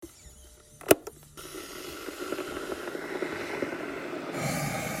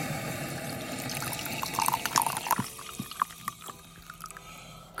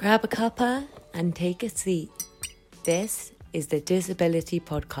Grab a cuppa and take a seat. This is the Disability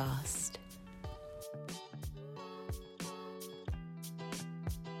Podcast.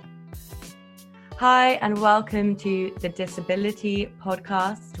 Hi, and welcome to the Disability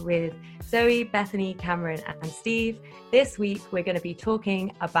Podcast with Zoe, Bethany, Cameron, and Steve. This week, we're going to be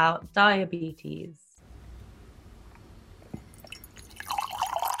talking about diabetes.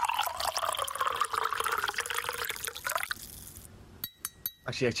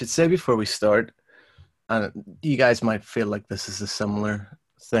 Actually, I should say before we start, and you guys might feel like this is a similar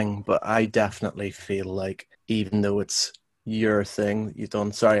thing, but I definitely feel like even though it's your thing that you've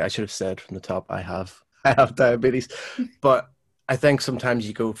done, sorry, I should have said from the top, I have diabetes, but I think sometimes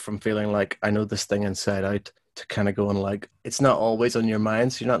you go from feeling like I know this thing inside out to kind of going like, it's not always on your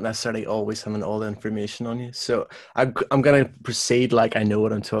mind, so you're not necessarily always having all the information on you. So I'm going to proceed like I know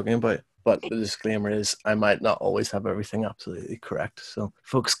what I'm talking about. But the disclaimer is I might not always have everything absolutely correct. So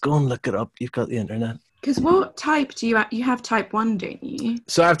folks, go and look it up. You've got the internet. Because what type do you have type 1, don't you?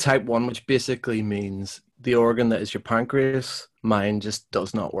 So I have type 1, which basically means the organ that is your pancreas, mine just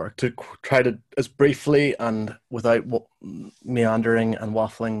does not work. To try to, as briefly and without meandering and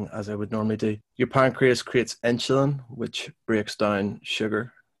waffling as I would normally do, your pancreas creates insulin, which breaks down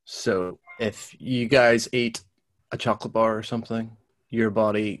sugar. So if you guys eat a chocolate bar or something,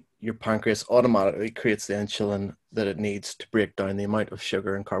 your pancreas automatically creates the insulin that it needs to break down the amount of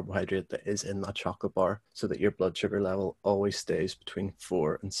sugar and carbohydrate that is in that chocolate bar so that your blood sugar level always stays between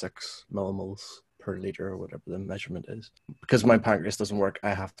 4 and 6 millimoles per litre or whatever the measurement is. Because my pancreas doesn't work,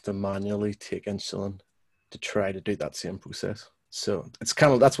 I have to manually take insulin to try to do that same process. So it's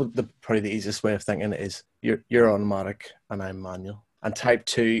kind of, that's what probably the easiest way of thinking it is. You're automatic and I'm manual. And type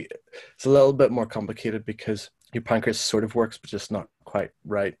 2, it's a little bit more complicated because your pancreas sort of works, but just not quite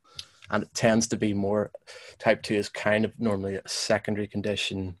right. And it tends to be more, type 2 is kind of normally a secondary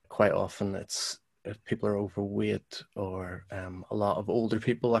condition. Quite often it's if people are overweight or a lot of older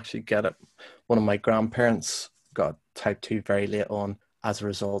people actually get it. One of my grandparents got type 2 very late on as a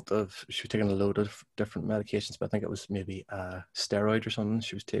result of, she was taking a load of different medications, but I think it was maybe a steroid or something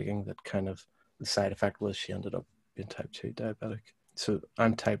she was taking that kind of, the side effect was she ended up being type 2 diabetic. So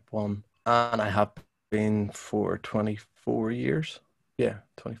I'm type 1 and I have been for 24 years. Yeah,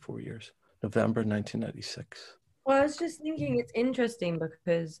 24 years. November 1996. Well, I was just thinking it's interesting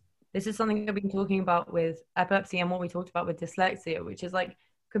because this is something I've been talking about with epilepsy and what we talked about with dyslexia, which is like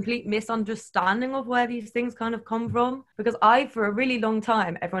complete misunderstanding of where these things kind of come from. Because for a really long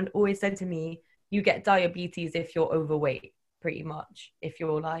time, everyone always said to me, you get diabetes if you're overweight, pretty much. If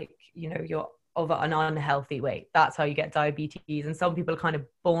you're like, you're of an unhealthy weight, that's how you get diabetes. And some people are kind of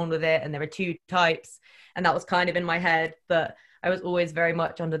born with it, and there are 2 types. And that was kind of in my head, but I was always very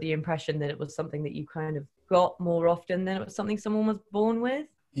much under the impression that it was something that you kind of got more often than it was something someone was born with.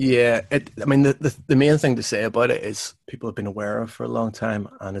 Yeah, the main thing to say about it is people have been aware of for a long time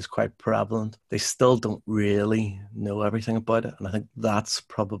and is quite prevalent. They still don't really know everything about it. And I think that's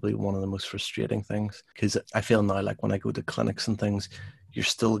probably one of the most frustrating things, because I feel now like when I go to clinics and things, you're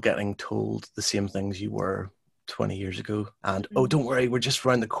still getting told the same things you were 20 years ago. And, oh, don't worry, we're just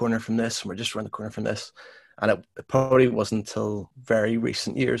around the corner from this, and we're just around the corner from this. And it probably wasn't until very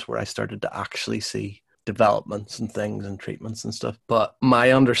recent years where I started to actually see developments and things and treatments and stuff. But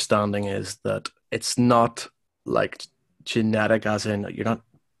my understanding is that it's not like genetic, as in you're not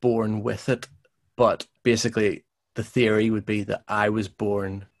born with it, but basically the theory would be that I was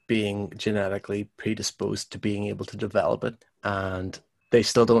born being genetically predisposed to being able to develop it, and they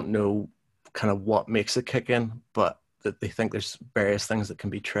still don't know kind of what makes it kick in, but that they think there's various things that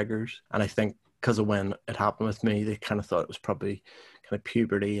can be triggers. And I think because of when it happened with me, they kind of thought it was probably kind of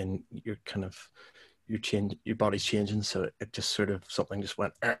puberty and you're kind of your body's changing, so it just sort of something just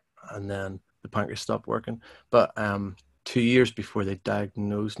went and then the pancreas stopped working. But 2 years before they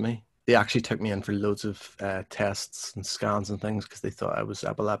diagnosed me, they actually took me in for loads of tests and scans and things because they thought I was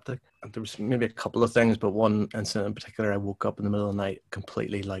epileptic. And there was maybe a couple of things, but one incident in particular, I woke up in the middle of the night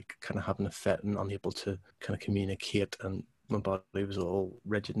completely like kind of having a fit and unable to kind of communicate, and my body was all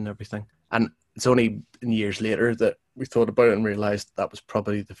rigid and everything. And it's only years later that we thought about it and realized that was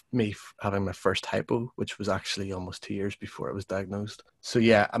probably me having my first hypo, which was actually almost 2 years before I was diagnosed. So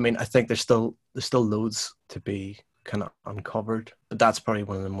yeah, I mean, I think there's still loads to be kind of uncovered, but that's probably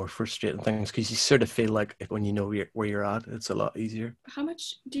one of the more frustrating things, because you sort of feel like when you know where you're at, it's a lot easier. How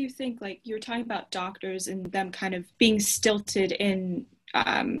much do you think, like you're talking about doctors and them kind of being stilted in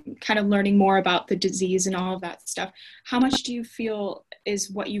kind of learning more about the disease and all of that stuff, how much do you feel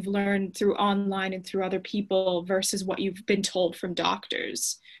is what you've learned through online and through other people versus what you've been told from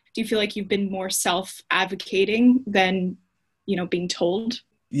doctors? Do you feel like you've been more self-advocating than, being told?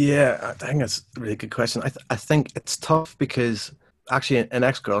 Yeah, I think that's a really good question. I think it's tough because actually an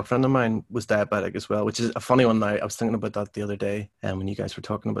ex-girlfriend of mine was diabetic as well, which is a funny one now. I was thinking about that the other day, when you guys were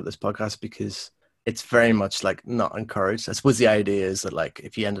talking about this podcast, because it's very much like not encouraged. I suppose the idea is that like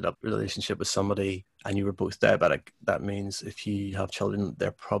if you ended up in a relationship with somebody and you were both diabetic, that means if you have children,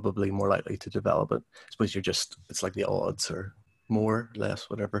 they're probably more likely to develop it. I suppose it's like the odds are more, less,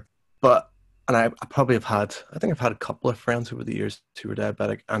 whatever. But and I probably have had, I think I've had a couple of friends over the years who were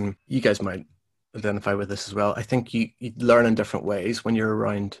diabetic, and you guys might identify with this as well. I think you learn in different ways when you're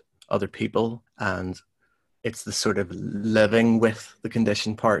around other people, and it's the sort of living with the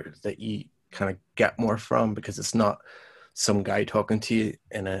condition part that you kind of get more from, because it's not some guy talking to you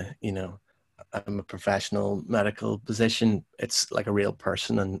in a, I'm a professional medical position. It's like a real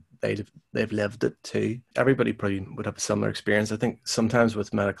person, and they've lived it too. Everybody probably would have a similar experience. I think sometimes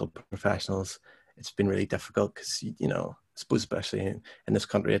with medical professionals, it's been really difficult because I suppose especially in this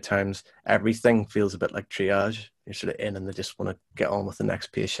country at times, everything feels a bit like triage. You're sort of in, and they just want to get on with the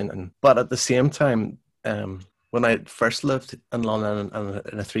next patient. But at the same time, when I first lived in London, and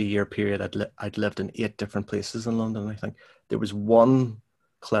in a 3-year period, I'd lived in 8 different places in London. I think there was one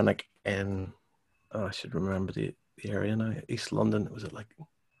clinic in, I should remember the area now, East London. Was it like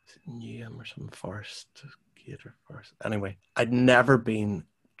Newham or some Forest Gate or Forest? Anyway, I'd never been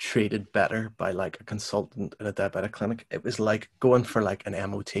treated better by like a consultant in a diabetic clinic. It was like going for like an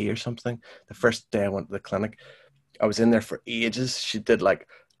MOT or something. The first day I went to the clinic, I was in there for ages. She did like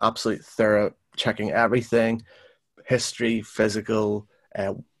absolute thorough checking everything, history, physical,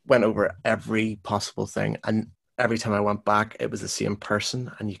 went over every possible thing. And every time I went back, it was the same person.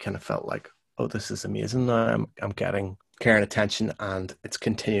 And you kind of felt like, oh, this is amazing. Now I'm getting care and attention, and it's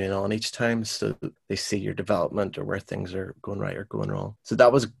continuing on each time. So they see your development or where things are going right or going wrong. So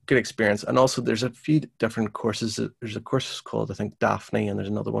that was a good experience. And also there's a few different courses. There's a course called, I think, Daphne, and there's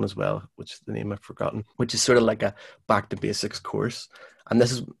another one as well, which is the name I've forgotten, which is sort of like a back to basics course. And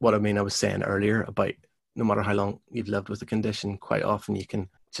this is what I mean, I was saying earlier about no matter how long you've lived with the condition, quite often you can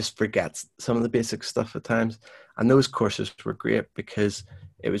just forget some of the basic stuff at times. And those courses were great because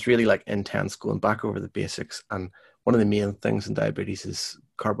it was really like intense going back over the basics. And one of the main things in diabetes is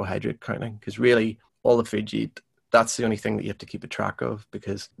carbohydrate counting, because really all the food you eat, that's the only thing that you have to keep a track of,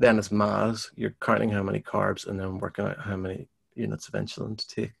 because then as MAS, you're counting how many carbs and then working out how many units of insulin to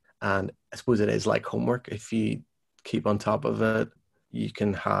take. And I suppose it is like homework. If you keep on top of it, you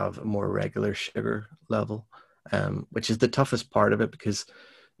can have a more regular sugar level, which is the toughest part of it, because,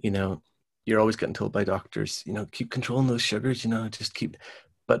 you're always getting told by doctors, keep controlling those sugars, just keep,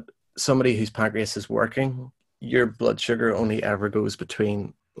 but somebody whose pancreas is working, your blood sugar only ever goes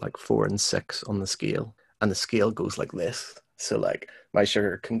between like 4 and 6 on the scale, and the scale goes like this. So like my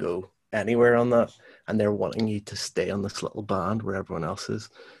sugar can go anywhere on that, and they're wanting you to stay on this little band where everyone else is,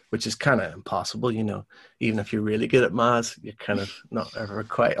 which is kind of impossible. Even if you're really good at maths, you're kind of not ever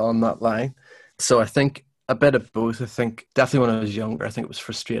quite on that line. So I think a bit of both. I think definitely when I was younger, I think it was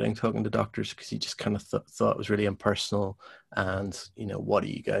frustrating talking to doctors, because you just kind of thought it was really impersonal, and what do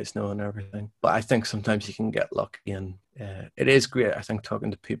you guys know and everything. But I think sometimes you can get lucky, and it is great, I think,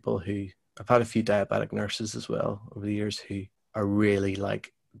 talking to people who, I've had a few diabetic nurses as well over the years who are really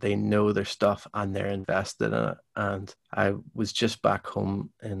like, they know their stuff and they're invested in it. And I was just back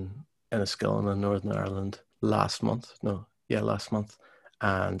home in Enniskillen in Northern Ireland last month,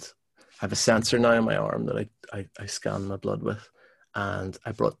 and I have a sensor now in my arm that I scan my blood with, and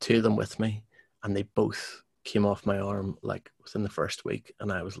I brought 2 of them with me, and they both came off my arm like within the first week.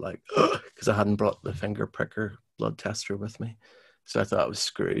 And I was like, because I hadn't brought the finger pricker blood tester with me, so I thought I was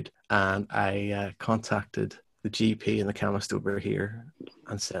screwed. And I contacted the GP and the chemist over here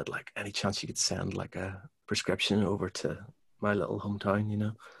and said, like, any chance you could send like a prescription over to my little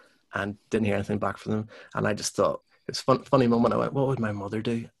hometown, and didn't hear anything back from them. And I just thought, it's a funny moment. I went, what would my mother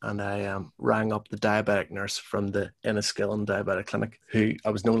do? And I rang up the diabetic nurse from the Enniskillen Diabetic Clinic, who I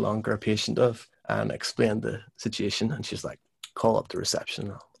was no longer a patient of, and explained the situation. And she's like, call up the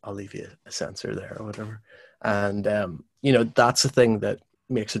reception. I'll leave you a sensor there or whatever. And, that's the thing that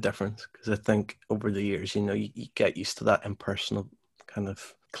makes a difference, because I think over the years, you get used to that impersonal kind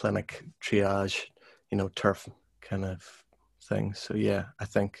of clinic triage, turf kind of thing. So yeah, I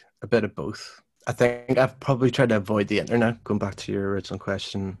think a bit of both. I think I've probably tried to avoid the internet, going back to your original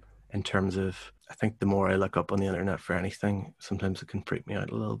question, in terms of, I think the more I look up on the internet for anything, sometimes it can freak me out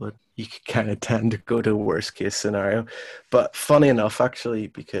a little bit. You can kind of tend to go to a worst case scenario. But funny enough, actually,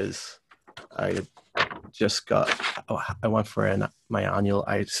 because I went for my annual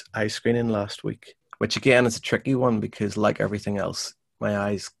eye screening last week, which again is a tricky one, because like everything else, my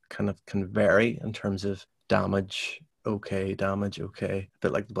eyes kind of can vary in terms of damage okay, damage, okay. A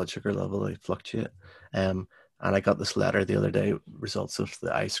bit like the blood sugar level, they fluctuate. And I got this letter the other day, results of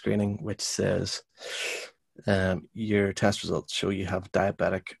the eye screening, which says your test results show you have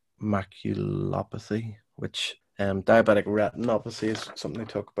diabetic maculopathy, which diabetic retinopathy is something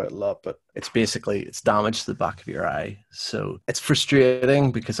they talk about a lot, but it's basically it's damage to the back of your eye. So it's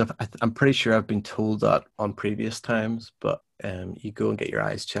frustrating because I'm pretty sure I've been told that on previous times, but you go and get your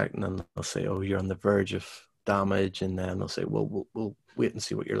eyes checked, and then they'll say, "Oh, you're on the verge of damage," and then they'll say, "Well, we'll wait and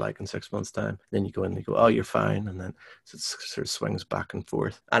see what you're like in 6 months' time." Then you go in and you go, "Oh, you're fine," and then so it sort of swings back and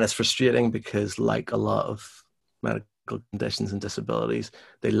forth, and it's frustrating because, like a lot of medical conditions and disabilities,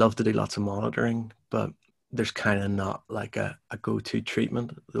 they love to do lots of monitoring, but there's kind of not like a go-to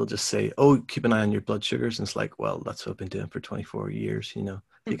treatment. They'll just say, "Oh, keep an eye on your blood sugars," and it's like, well, that's what I've been doing for 24 years, you know.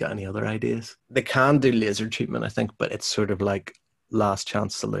 You got any other ideas? They can do laser treatment, I think, but it's sort of like last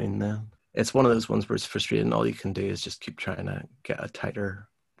chance saloon then. It's one of those ones where it's frustrating. All you can do is just keep trying to get a tighter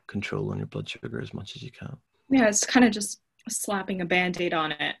control on your blood sugar as much as you can. Yeah, it's kind of just slapping a band-aid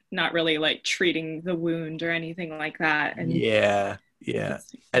on it, not really like treating the wound or anything like that. And yeah,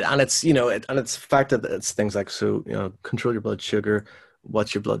 and it's, you know, and it's the fact that it's things like, so, you know, control your blood sugar,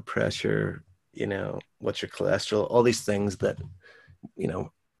 what's your blood pressure, you know, what's your cholesterol, all these things that, you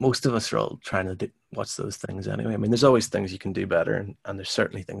know, most of us are all trying to watch those things anyway. I mean, there's always things you can do better, and there's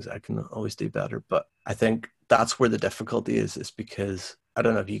certainly things I can always do better. But I think that's where the difficulty is because I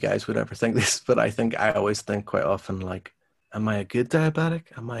don't know if you guys would ever think this, but I think I always think quite often, like, am I a good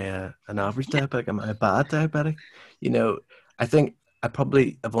diabetic? Am I an average diabetic? Am I a bad diabetic? You know, I think I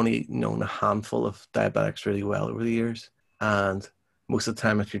probably have only known a handful of diabetics really well over the years, and most of the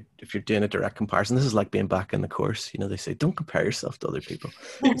time, if you're doing a direct comparison, this is like being back in the course. You know, they say don't compare yourself to other people.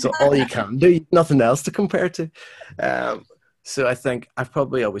 So all you can do, nothing else to compare to. So I think I've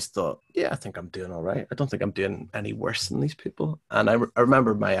probably always thought, yeah, I think I'm doing all right. I don't think I'm doing any worse than these people. And I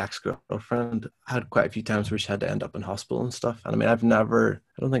remember my ex-girlfriend had quite a few times where she had to end up in hospital and stuff. And I mean, I've never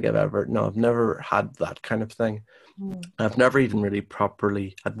had that kind of thing. I've never even really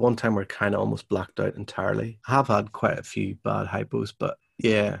properly had one time where I kind of almost blacked out entirely. I have had quite a few bad hypos, but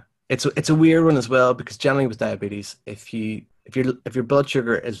yeah, it's a weird one as well, because generally with diabetes, if your blood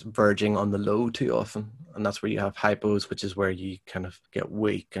sugar is verging on the low too often, and that's where you have hypos, which is where you kind of get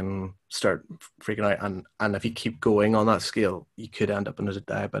weak and start freaking out, and if you keep going on that scale, you could end up in a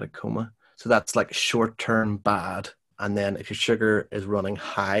diabetic coma. So that's like short-term bad. And then if your sugar is running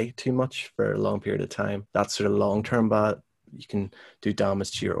high too much for a long period of time, that's sort of long-term bad. You can do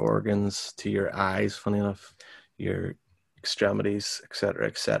damage to your organs, to your eyes, funny enough, your extremities, etc.,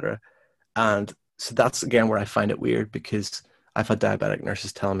 etc. And so that's, again, where I find it weird, because I've had diabetic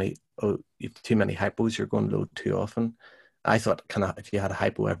nurses tell me, "Oh, you've too many hypos, you're going low too often." I thought kind of if you had a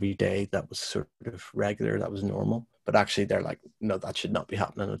hypo every day, that was sort of regular, that was normal. But actually they're like, no, that should not be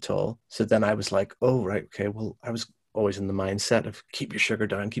happening at all. So then I was like, oh, right, okay, well, I was always in the mindset of keep your sugar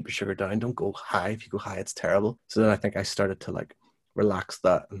down, don't go high. If you go high, it's terrible. So then I think I started to like relax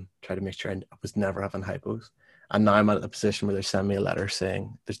that and try to make sure I was never having hypos. And now I'm at a position where they send me a letter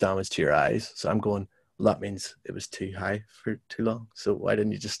saying there's damage to your eyes. So I'm going, well, that means it was too high for too long. So why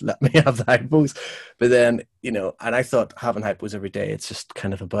didn't you just let me have the hypos? But then, you know, and I thought having hypos every day, it's just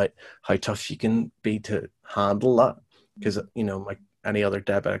kind of about how tough you can be to handle that. Because, you know, like any other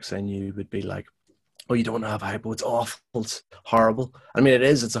diabetics I knew would be like, oh, you don't want to have hypo, it's awful, it's horrible. I mean,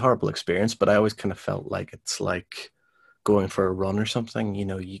 it's a horrible experience, but I always kind of felt like it's like going for a run or something. You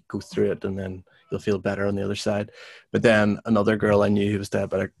know, you go through it and then you'll feel better on the other side. But then another girl I knew who was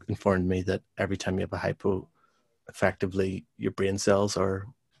diabetic informed me that every time you have a hypo, effectively your brain cells are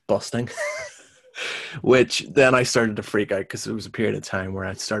busting. Which then I started to freak out, because there was a period of time where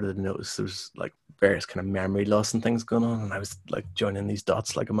I started to notice there was like various kind of memory loss and things going on, and I was like joining these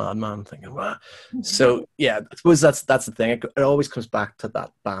dots like a madman, thinking, wow. So yeah, I suppose that's the thing. It always comes back to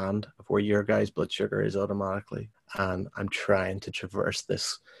that band of where your guy's blood sugar is automatically, and I'm trying to traverse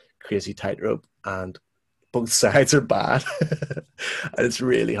this crazy tightrope, and both sides are bad. And it's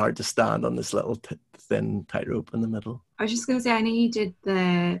really hard to stand on this little thin tightrope in the middle. I was just going to say, I know you did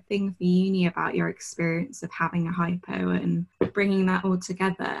the thing for uni about your experience of having a hypo and bringing that all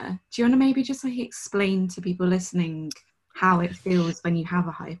together. Do you want to maybe just like explain to people listening how it feels when you have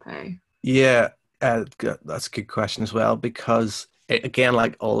a hypo? Yeah, that's a good question as well, because again,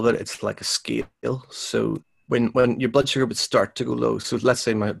 like all of it, it's like a scale. So when your blood sugar would start to go low, so let's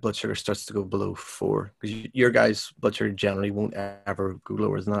say my blood sugar starts to go below 4, because your guy's blood sugar generally won't ever go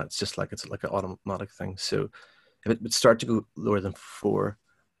lower than that. It's like an automatic thing. So if it would start to go lower than 4,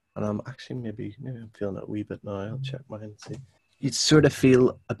 and I'm actually maybe I'm feeling it a wee bit now. I'll check mine and see. you'd sort of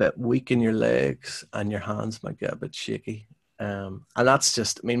feel a bit weak in your legs and your hands might get a bit shaky. And that's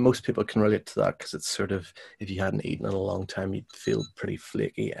just, I mean, most people can relate to that because it's sort of, if you hadn't eaten in a long time, you'd feel pretty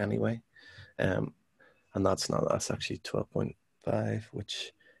flaky anyway. And that's actually 12.5,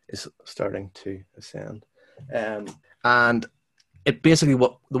 which is starting to ascend. And it basically,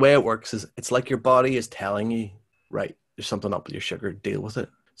 the way it works is it's like your body is telling you, right, there's something up with your sugar, deal with it.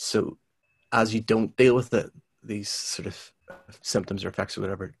 So as you don't deal with it, these sort of symptoms or effects or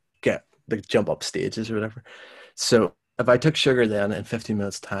whatever they jump up stages or whatever. So if I took sugar then in 15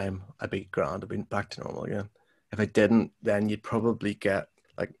 minutes time, I'd be grand, I'd be back to normal again. If I didn't, then you'd probably get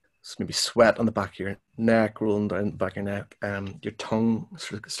like maybe sweat on the back of your neck, rolling down the back of your neck. Your tongue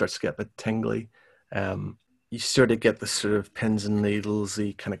sort of starts to get a bit tingly. You sort of get the sort of pins and needles,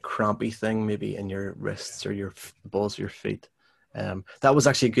 the kind of crampy thing maybe in your wrists or your balls of your feet. That was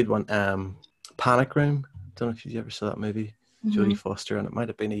actually a good one. Panic Room. Don't know if you ever saw that movie. Mm-hmm. Jodie Foster, and it might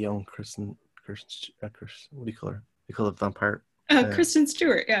have been a young Kristen. What do you call her? You call it vampire. Kristen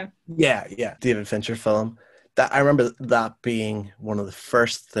Stewart. Yeah. David Fincher film. That I remember that being one of the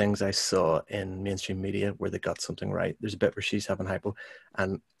first things I saw in mainstream media where they got something right. There's a bit where she's having hypo,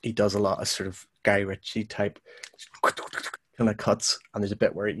 and he does a lot of sort of Guy Ritchie type kind of cuts, and there's a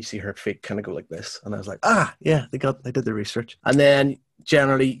bit where you see her feet kind of go like this, and I was like, yeah, they did the research. And then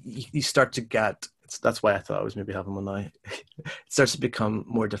generally you start to get, that's why I thought I was maybe having one now. It starts to become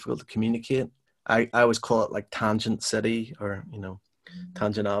more difficult to communicate. I always call it like Tangent City, or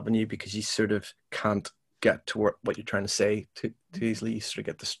Tangent Avenue, because you sort of can't get to what you're trying to say too easily. You sort of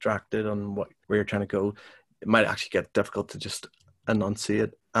get distracted on where you're trying to go. It might actually get difficult to just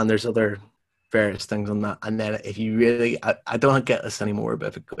enunciate, and there's other various things on that. And then if you really, I don't get this anymore, but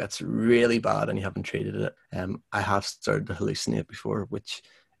if it gets really bad and you haven't treated it, I have started to hallucinate before, which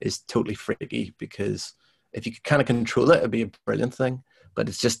is totally freaky, because if you could kind of control it, it'd be a brilliant thing, but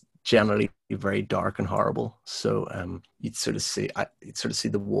it's just generally very dark and horrible. So you'd sort of see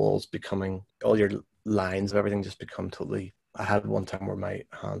the walls becoming, all your lines of everything just become totally. I had one time where my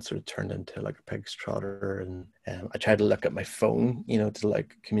hand sort of turned into like a pig's trotter, and I tried to look at my phone, to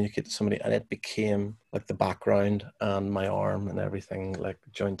like communicate to somebody, and it became like the background and my arm and everything like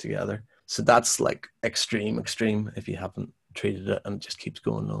joined together. So that's like extreme if you haven't treated it, and it just keeps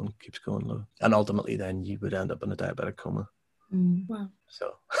going low, and ultimately then you would end up in a diabetic coma. Wow.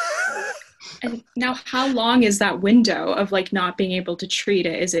 So and now how long is that window of like not being able to treat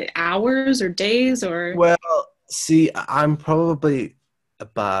it? Is it hours or days or? Well, see, I'm probably a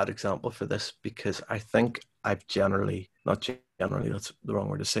bad example for this, because I think I've not generally, that's the wrong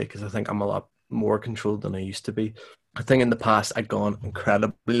word to say, because I think I'm a lot more controlled than I used to be. I think in the past I'd gone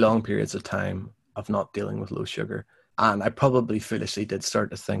incredibly long periods of time of not dealing with low sugar, and I probably foolishly did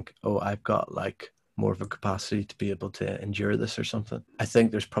start to think, I've got like more of a capacity to be able to endure this or something. I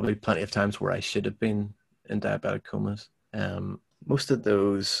think there's probably plenty of times where I should have been in diabetic comas. Most of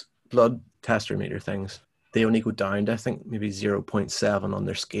those blood tester meter things, they only go down to, I think, maybe 0.7 on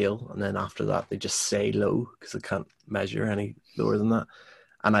their scale. And then after that, they just say low because they can't measure any lower than that.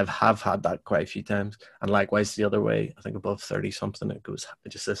 And have had that quite a few times. And likewise, the other way, I think above 30 something, it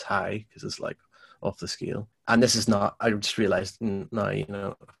just says high because it's like off the scale. And this is not, I just realized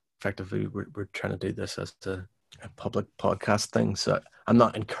now, effectively we're trying to do this as a public podcast thing. So I'm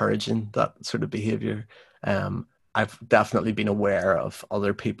not encouraging that sort of behavior. I've definitely been aware of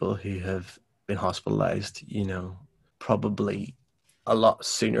other people who have been hospitalized, probably a lot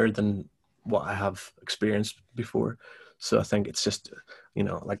sooner than what I have experienced before. So I think it's just,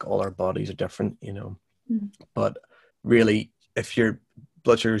 like all our bodies are different, but really if your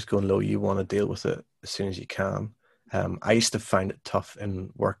blood sugar is going low, you want to deal with it as soon as you can. I used to find it tough in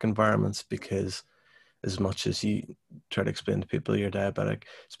work environments, because as much as you try to explain to people you're diabetic,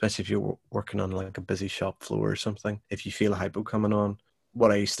 especially if you're working on like a busy shop floor or something, if you feel a hypo coming on,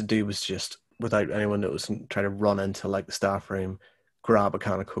 what I used to do was just, without anyone noticing, try to run into like the staff room, grab a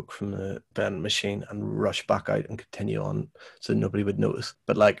can of Coke from the vending machine and rush back out and continue on so nobody would notice.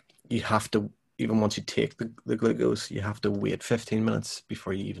 But like, you have to, even once you take the glucose, you have to wait 15 minutes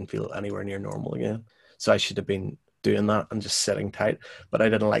before you even feel anywhere near normal again. So I should have been doing that and just sitting tight, but I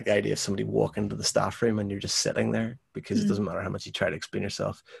didn't like the idea of somebody walking into the staff room and you're just sitting there, because it doesn't matter how much you try to explain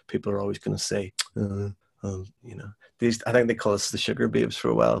yourself, people are always going to say, I think they call us the sugar babes for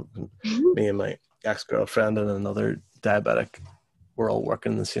a while. Me and my ex-girlfriend and another diabetic, we're all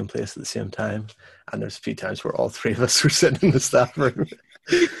working in the same place at the same time, and there's a few times where all three of us were sitting in the staff room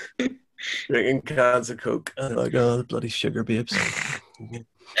drinking cans of Coke, and they're like, the bloody sugar babes.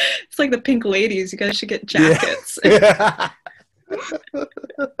 It's like the Pink Ladies. You guys should get jackets. Yeah.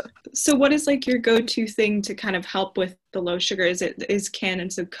 So what is like your go-to thing to kind of help with the low sugar? Is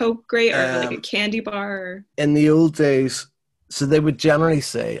cans of Coke great, or like a candy bar? Or... In the old days, so they would generally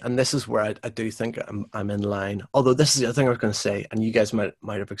say, and this is where I do think I'm in line. Although this is the other thing I was going to say, and you guys might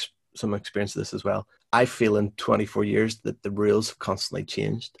have some experience of this as well. I feel in 24 years that the rules have constantly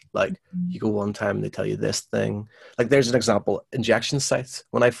changed. Like you go one time and they tell you this thing. Like there's an example, injection sites.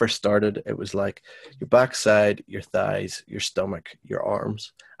 When I first started, it was like your backside, your thighs, your stomach, your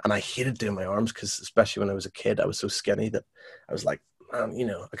arms. And I hated doing my arms because especially when I was a kid, I was so skinny that I was like, you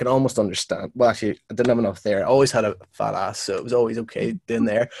know, I could almost understand. Well, actually, I didn't have enough there. I always had a fat ass, so it was always okay doing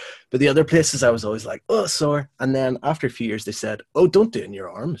there. But the other places, I was always like, oh, sore. And then after a few years, they said, oh, don't do it in your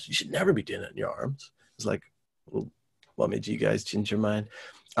arms. You should never be doing it in your arms. It's like, well, what made you guys change your mind?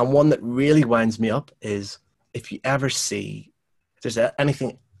 And one that really winds me up is if you ever see, if there's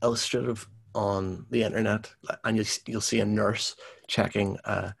anything illustrative on the internet, and you'll see a nurse checking,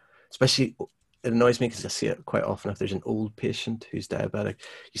 especially. It annoys me because I see it quite often if there's an old patient who's diabetic.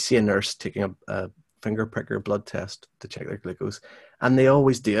 You see a nurse taking a finger pricker blood test to check their glucose, and they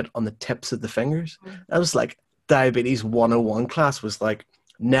always do it on the tips of the fingers. I was like, diabetes 101 class was like,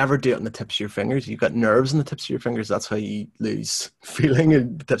 never do it on the tips of your fingers. You've got nerves on the tips of your fingers. That's how you lose feeling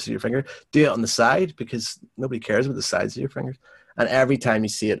in the tips of your finger. Do it on the side because nobody cares about the sides of your fingers. And every time you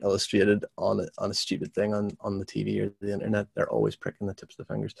see it illustrated on a stupid thing on the TV or the internet, they're always pricking the tips of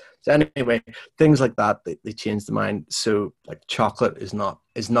the fingers. So anyway, things like that, they change the mind. So like chocolate is not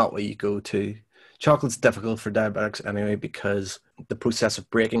what you go to. Chocolate's difficult for diabetics anyway because the process of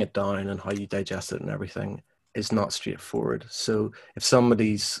breaking it down and how you digest it and everything is not straightforward. So if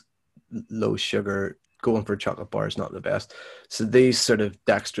somebody's low sugar, going for a chocolate bar is not the best. So these sort of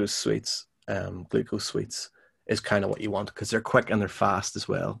dextrose sweets, glucose sweets, is kind of what you want because they're quick and they're fast as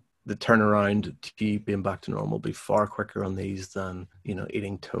well. The turnaround to you being back to normal will be far quicker on these than, you know,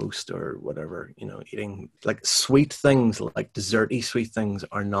 eating toast or whatever. You know, eating like sweet things, like desserty sweet things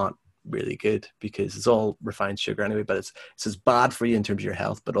are not really good because it's all refined sugar anyway, but it's as bad for you in terms of your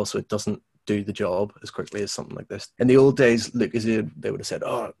health, but also it doesn't do the job as quickly as something like this. In the old days, Lucozade, they would have said,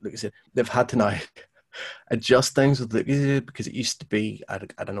 oh, Lucozade. They've had to now adjust things with Lucozade because it used to be, I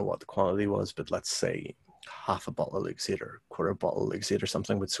don't know what the quantity was, but let's say half a bottle of Lucozade or a quarter bottle of Lucozade or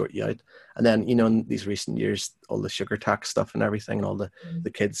something would sort you out. And then, you know, in these recent years, all the sugar tax stuff and everything and all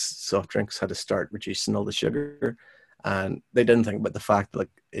the kids' soft drinks had to start reducing all the sugar. And they didn't think about the fact that like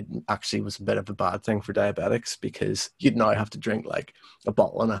it actually was a bit of a bad thing for diabetics because you'd now have to drink like a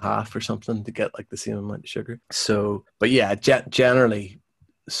bottle and a half or something to get like the same amount of sugar. So, but yeah, generally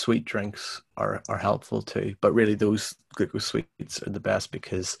sweet drinks are helpful too. But really those glucose sweets are the best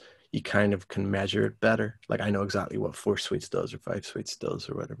because you kind of can measure it better. Like I know exactly what 4 sweets does or 5 sweets does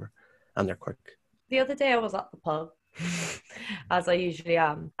or whatever. And they're quick. The other day I was at the pub, as I usually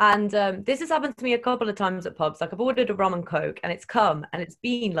am. And this has happened to me a couple of times at pubs. Like I've ordered a rum and coke and it's come and it's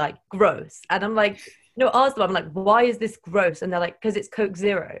been like gross. And I'm like, you know, ask them, I'm like, why is this gross? And they're like, because it's Coke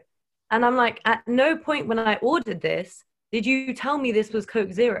Zero. And I'm like, at no point when I ordered this, did you tell me this was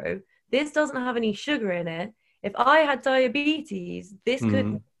Coke Zero? This doesn't have any sugar in it. If I had diabetes, this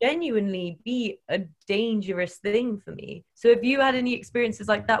could genuinely be a dangerous thing for me. So if you had any experiences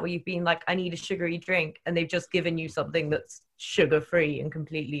like that where you've been like, I need a sugary drink and they've just given you something that's sugar-free and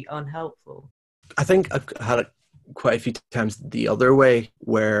completely unhelpful. I think I've had it quite a few times the other way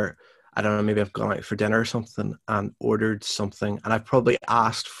where, I don't know, maybe I've gone out for dinner or something and ordered something and I've probably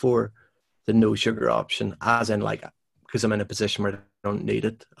asked for the no sugar option as in like, because I'm in a position where I don't need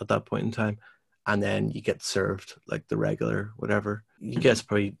it at that point in time. And then you get served like the regular whatever. You guys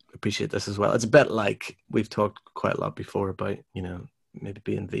probably appreciate this as well. It's a bit like we've talked quite a lot before about, you know, maybe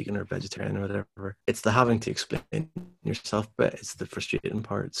being vegan or vegetarian or whatever. It's the having to explain yourself, but it's the frustrating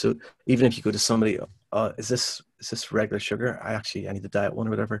part. So even if you go to somebody, is this regular sugar? I need the diet one or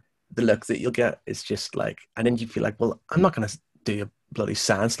whatever. The look that you'll get is just like, and then you feel like, well, I'm not going to do a bloody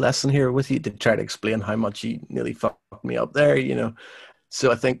science lesson here with you to try to explain how much you nearly fucked me up there, you know?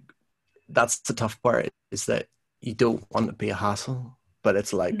 So I think that's the tough part is that you don't want to be a hassle, but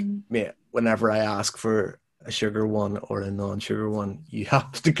it's like, mate, whenever I ask for a sugar one or a non-sugar one, you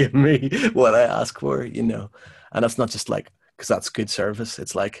have to give me what I ask for, you know? And it's not just like, because that's good service.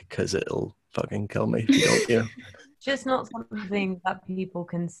 It's like, because it'll fucking kill me if you don't, you know? Just not something that people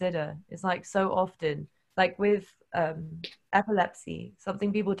consider. It's like so often, like with epilepsy,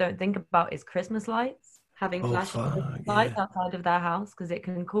 something people don't think about is Christmas lights. Having flashing lights outside of their house because it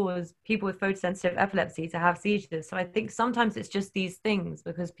can cause people with photosensitive epilepsy to have seizures. So I think sometimes it's just these things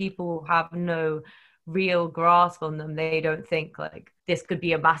because people have no real grasp on them. They don't think like this could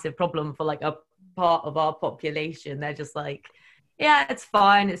be a massive problem for like a part of our population. They're just like, yeah, it's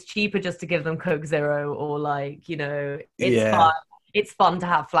fine. It's cheaper just to give them Coke Zero, or like, it's Yeah, fun. It's fun to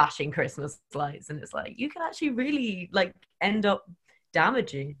have flashing Christmas lights, and it's like you can actually really like end up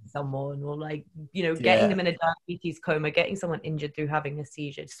damaging someone, or like, getting yeah. them in a diabetes coma, getting someone injured through having a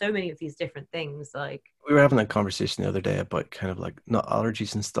seizure. So many of these different things, like, We were having a conversation the other day about kind of like nut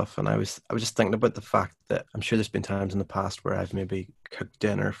allergies and stuff, and I was just thinking about the fact that I'm sure there's been times in the past where I've maybe cooked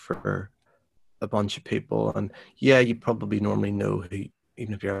dinner for a bunch of people, and yeah, you probably normally know who,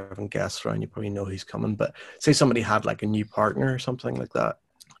 even if you're having guests around, you probably know who's coming. But say somebody had like a new partner or something like that,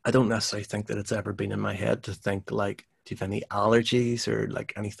 I don't necessarily think that it's ever been in my head to think like, do you have any allergies or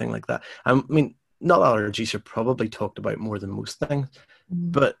like anything like that? I mean, nut allergies are probably talked about more than most things,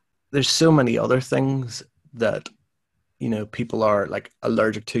 but there's so many other things that people are like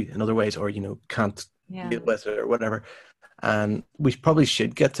allergic to in other ways, or can't yeah. deal with it or whatever. And we probably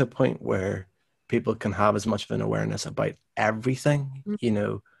should get to a point where people can have as much of an awareness about everything,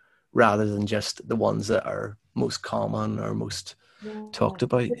 rather than just the ones that are most common or most Yeah. talked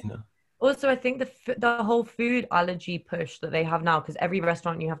about. Also, I think the whole food allergy push that they have now, because every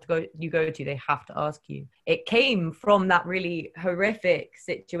restaurant you go to, they have to ask you. It came from that really horrific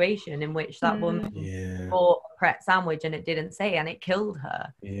situation in which that woman Yeah, bought a Pret sandwich and it didn't say, and it killed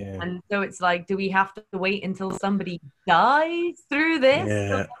her. yeah, And so it's like, do we have to wait until somebody dies through this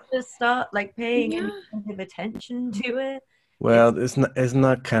yeah. to start like paying Yeah. any kind of attention to it? Well, isn't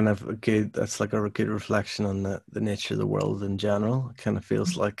that kind of that's like a good reflection on the nature of the world in general. It kind of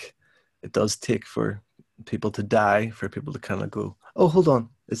feels like it does take for people to die, for people to kind of go, oh, hold on,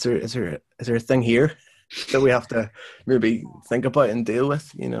 is there a thing here that we have to maybe think about and deal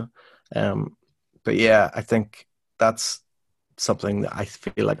with? But yeah, I think that's something that I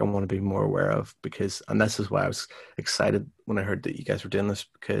feel like I want to be more aware of, and this is why I was excited when I heard that you guys were doing this,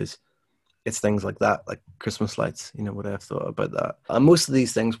 because it's things like that, like Christmas lights. What I've thought about that. And most of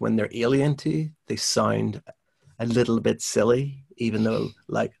these things, when they're alien to you, they sound a little bit silly, even though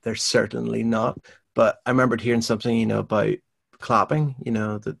like they're certainly not. But I remembered hearing something, about clapping.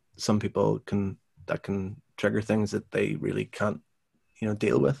 That some people can trigger things that they really can't,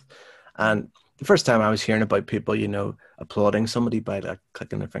 deal with. And the first time I was hearing about people, applauding somebody by like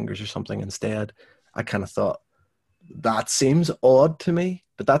clicking their fingers or something instead, I kind of thought, that seems odd to me,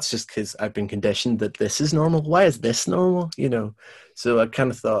 but that's just because I've been conditioned that this is normal. Why is this normal? So I kind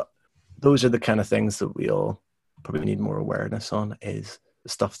of thought those are the kind of things that we all probably need more awareness on, is the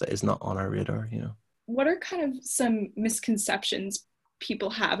stuff that is not on our radar. What are kind of some misconceptions people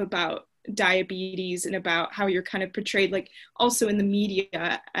have about diabetes and about how you're kind of portrayed, like also in the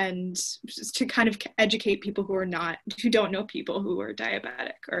media, and just to kind of educate people who don't know people who are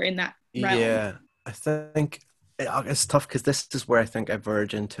diabetic or in that realm? Yeah, I think it's tough, because this is where I think I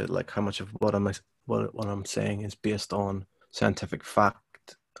verge into like how much of what I'm saying is based on scientific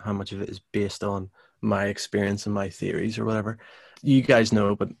fact, how much of it is based on my experience and my theories or whatever. You guys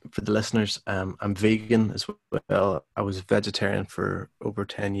know, but for the listeners, I'm vegan as well. I was vegetarian for over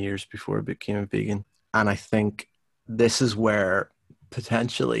 10 years before I became vegan. And I think this is where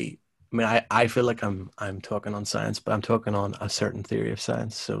potentially, I mean, I feel like I'm talking on science, but I'm talking on a certain theory of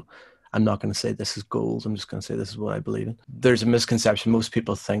science. So I'm not going to say this is gold. I'm just going to say this is what I believe in. There's a misconception. Most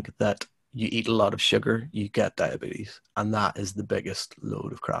people think that you eat a lot of sugar, you get diabetes. And that is the biggest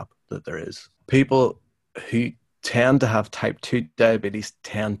load of crap that there is. People who tend to have type 2 diabetes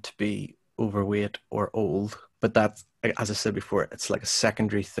tend to be overweight or old. But that's, as I said before, it's like a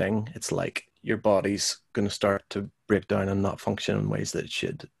secondary thing. It's like your body's going to start to break down and not function in ways that it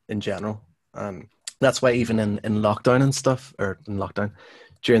should in general. That's why even in lockdown and stuff, or in lockdown,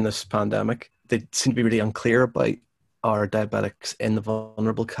 during this pandemic, they seem to be really unclear about are diabetics in the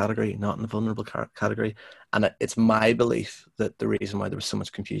vulnerable category, not in the vulnerable category. And it's my belief that the reason why there was so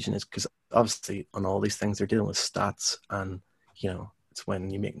much confusion is because obviously on all these things, they're dealing with stats, and, it's when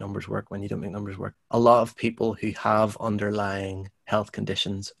you make numbers work, when you don't make numbers work. A lot of people who have underlying health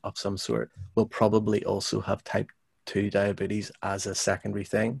conditions of some sort will probably also have type 2 diabetes as a secondary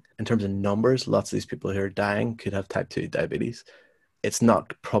thing. In terms of numbers, lots of these people who are dying could have type 2 diabetes. It's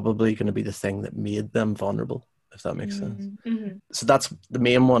not probably going to be the thing that made them vulnerable, if that makes sense. Mm-hmm. So that's the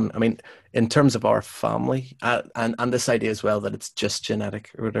main one. I mean, in terms of our family, and this idea as well that it's just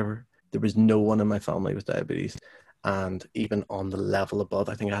genetic or whatever, there was no one in my family with diabetes. And even on the level above,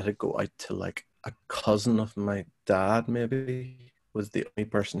 I think I had to go out to like a cousin of my dad, maybe, was the only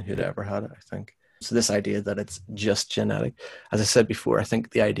person who'd ever had it, I think. So this idea that it's just genetic, as I said before, I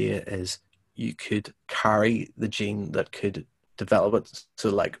think the idea is you could carry the gene that could develop it. So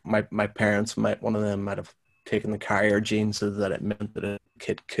like my parents one of them might have taken the carrier gene so that it meant that a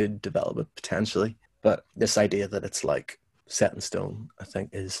kid could develop it potentially. But this idea that it's like set in stone, I think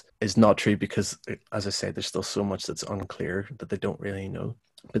is not true, because, as I say, there's still so much that's unclear that they don't really know.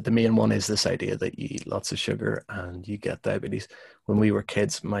 But the main one is this idea that you eat lots of sugar and you get diabetes. When we were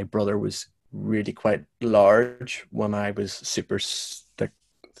kids, my brother was really quite large when I was super thick,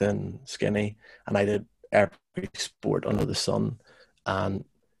 thin, skinny, and I did every sport under the sun and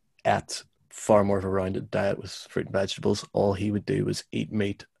ate far more of a rounded diet with fruit and vegetables. All he would do was eat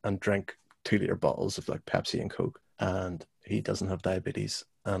meat and drink 2-liter bottles of like Pepsi and Coke, and he doesn't have diabetes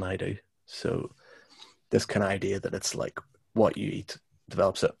and I do. So this kind of idea that it's like what you eat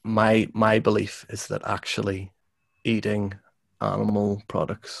develops it. My belief is that actually eating animal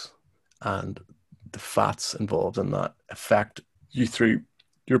products and the fats involved in that affect you through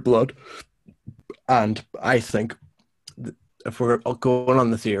your blood. And I think if we're going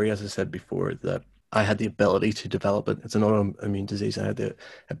on the theory, as I said before, that I had the ability to develop it. It's an autoimmune disease. I had the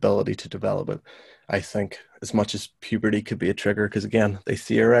ability to develop it. I think as much as puberty could be a trigger, because again, they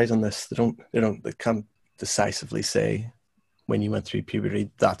theorize on this. They can't decisively say when you went through puberty,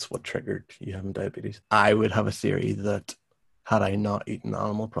 that's what triggered you having diabetes. I would have a theory that had I not eaten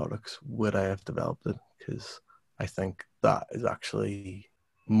animal products, would I have developed it? Because I think that is actually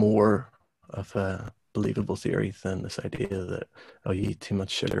more of a believable theory than this idea that, oh, you eat too much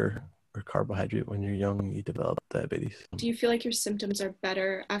sugar or carbohydrate when you're young, you develop diabetes. Do you feel like your symptoms are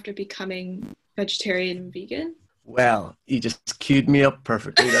better after becoming vegetarian and vegan? Well, you just queued me up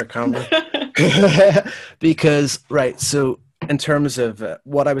perfectly there, Cameron. Because, right, so in terms of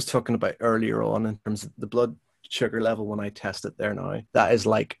what I was talking about earlier on, in terms of the blood sugar level when I test it there now, that is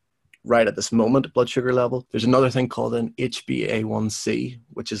like right at this moment blood sugar level. There's another thing called an HbA1c,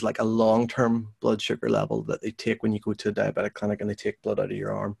 which is like a long-term blood sugar level that they take when you go to a diabetic clinic and they take blood out of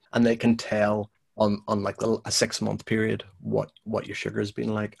your arm, and they can tell on like a 6-month period what your sugar has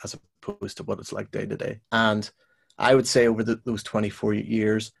been like, as opposed to what it's like day to day. And I would say over those 24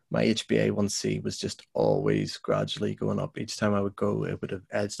 years, my HbA1c was just always gradually going up. Each time I would go, it would have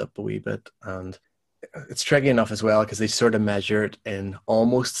edged up a wee bit. And it's tricky enough as well, because they sort of measure it in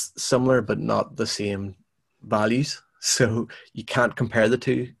almost similar but not the same values. So you can't compare the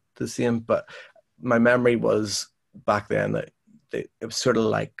two to the same. But my memory was back then that it was sort of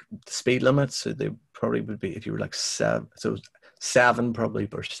like the speed limit. So they probably would be, if you were like 7, so 7 probably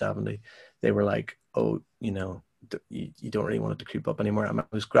or 70, they were like, oh, you don't really want it to creep up anymore. I mean,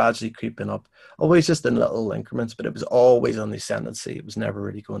 it was gradually creeping up, always just in little increments, but it was always on the ascendancy. It was never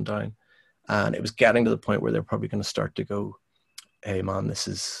really going down. And it was getting to the point where they're probably going to start to go, hey man, this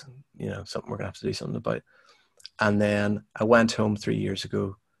is, something we're going to have to do something about. And then I went home 3 years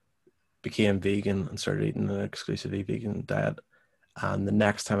ago, became vegan and started eating an exclusively vegan diet. And the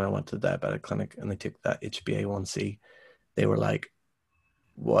next time I went to the diabetic clinic and they took that HbA1c, they were like,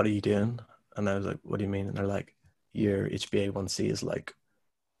 what are you doing? And I was like, what do you mean? And they're like, your HbA1c is like,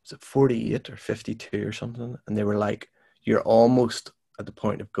 is it 48 or 52 or something? And they were like, you're almost at the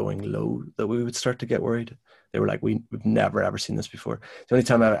point of going low that we would start to get worried. They were like, we've never ever seen this before. The only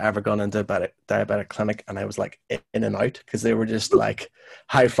time I've ever gone into a diabetic clinic and I was like in and out, because they were just like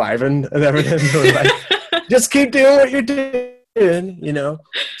high-fiving and everything. They were like, just keep doing what you're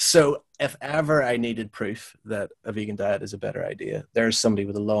doing, So if ever I needed proof that a vegan diet is a better idea, there's somebody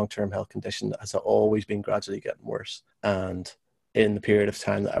with a long-term health condition that has always been gradually getting worse. And in the period of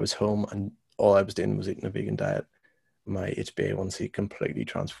time that I was home and all I was doing was eating a vegan diet, my HbA1c completely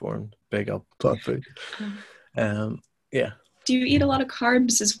transformed. Big up plant food. Yeah. Do you eat a lot of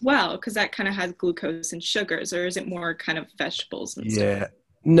carbs as well? Because that kind of has glucose and sugars, or is it more kind of vegetables and stuff?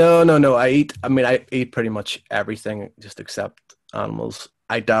 No. I eat pretty much everything just except animals.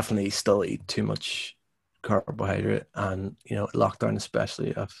 I definitely still eat too much carbohydrate, and lockdown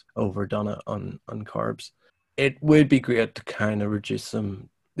especially, I've overdone it on carbs. It would be great to kind of reduce them.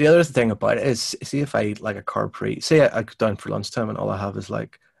 The other thing about it is, see, if I eat like a carb-free, say I go down for lunchtime and all I have is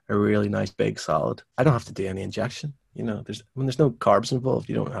like a really nice big salad, I don't have to do any injection. There's no carbs involved,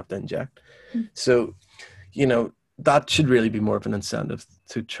 you don't have to inject. So, that should really be more of an incentive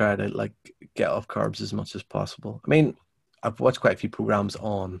to try to like get off carbs as much as possible. I mean, I've watched quite a few programs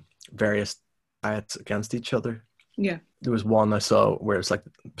on various diets against each other. Yeah. There was one I saw where it's like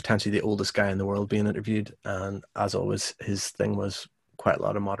potentially the oldest guy in the world being interviewed, and as always, his thing was quite a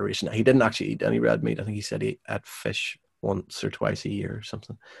lot of moderation. He didn't actually eat any red meat. I think he said he had fish once or twice a year or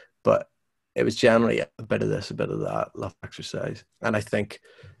something. But it was generally a bit of this, a bit of that, a lot of exercise. And I think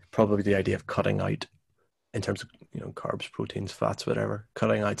probably the idea of cutting out, in terms of carbs, proteins, fats, whatever,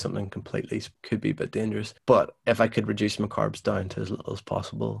 cutting out something completely could be a bit dangerous. But if I could reduce my carbs down to as little as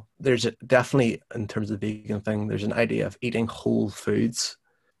possible, there's definitely, in terms of the vegan thing, there's an idea of eating whole foods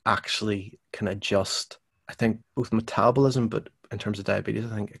actually can adjust I think both metabolism, but in terms of diabetes,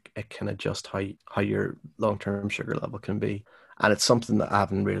 I think it can adjust how your long-term sugar level can be. And it's something that I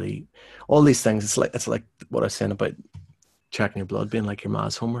haven't really, all these things, it's like what I was saying about checking your blood being like your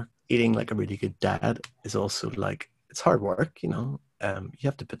ma's homework. Eating like a really good diet is also like, it's hard work, you know. You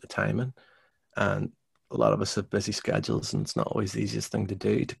have to put the time in. And a lot of us have busy schedules, and it's not always the easiest thing to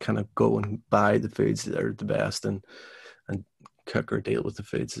do, to kind of go and buy the foods that are the best and cook or deal with the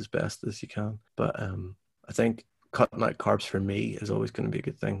foods as best as you can. But I think cutting out carbs for me is always going to be a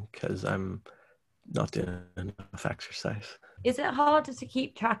good thing, because I'm not doing enough exercise. Is it harder to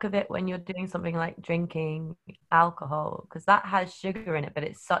keep track of it when you're doing something like drinking alcohol? Because that has sugar in it, but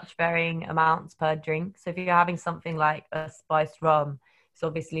it's such varying amounts per drink. So if you're having something like a spiced rum, it's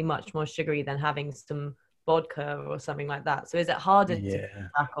obviously much more sugary than having some vodka or something like that. So is it harder to keep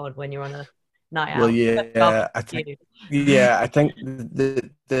track on when you're on a night out? Well, yeah, I think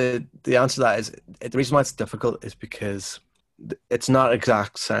the answer to that is, the reason why it's difficult is because it's not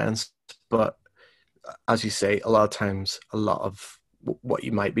exact science, but as you say, a lot of times, a lot of what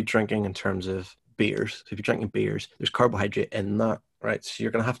you might be drinking in terms of beers, so if you're drinking beers, there's carbohydrate in that, right? So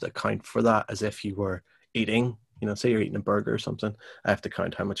you're going to have to account for that as if you were eating, you know, say you're eating a burger or something. I have to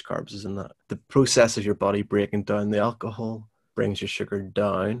count how much carbs is in that. The process of your body breaking down the alcohol brings your sugar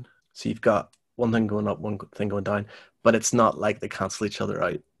down. So you've got one thing going up, one thing going down, but it's not like they cancel each other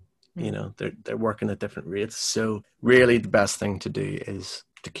out. You know, they're working at different rates. So really the best thing to do is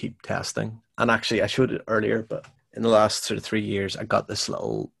to keep testing. And actually, I showed it earlier, but in the last sort of 3 years, I got this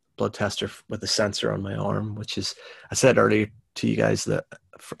little blood tester with a sensor on my arm, which is, I said earlier to you guys that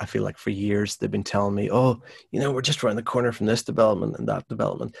I feel like for years they've been telling me, oh, you know, we're just around the corner from this development and that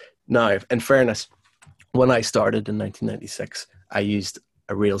development. Now, in fairness, when I started in 1996, I used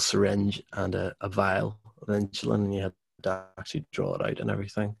a real syringe and a vial of insulin, and you had to actually draw it out and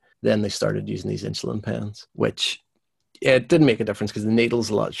everything. Then they started using these insulin pens, which it didn't make a difference because the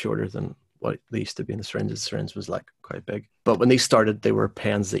needle's a lot shorter than what they used to be in the syringe. The syringe was like quite big. But when they started, they were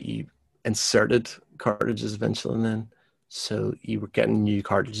pens that you inserted cartridges of insulin in. So you were getting new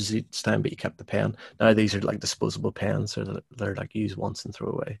cartridges each time, but you kept the pen. Now these are like disposable pens, so they're like use once and throw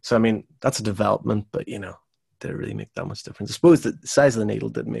away. So I mean, that's a development, but you know, didn't really make that much difference. I suppose the size of the needle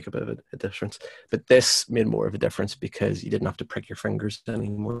did make a bit of a difference, but this made more of a difference because you didn't have to prick your fingers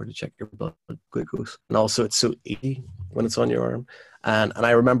anymore to check your blood glucose. And also it's so easy when it's on your arm. And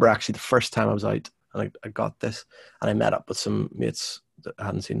I remember actually the first time I was out and I got this, and I met up with some mates that I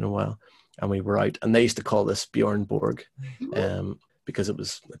hadn't seen in a while, and we were out, and they used to call this Bjorn Borg because it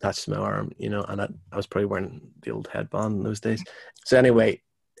was attached to my arm, you know, and I was probably wearing the old headband in those days. So anyway,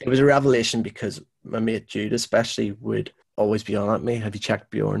 it was a revelation because my mate Jude especially would always be on at me. Have you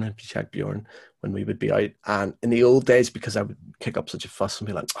checked Bjorn? Have you checked Bjorn? When we would be out. And in the old days, because I would kick up such a fuss and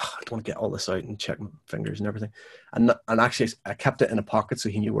be like, oh, I don't want to get all this out and check my fingers and everything. And actually, I kept it in a pocket so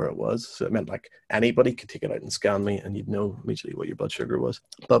he knew where it was. So it meant like anybody could take it out and scan me and you'd know immediately what your blood sugar was.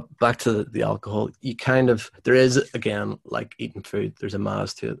 But back to the alcohol, there is, again, like eating food, there's a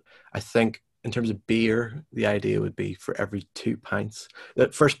mass to it. I think in terms of beer, the idea would be for every 2 pints.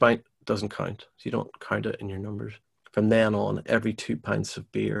 The first pint doesn't count, so you don't count it in your numbers. From then on, every 2 pints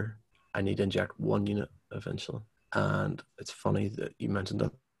of beer, I need to inject 1 unit of insulin. And it's funny that you mentioned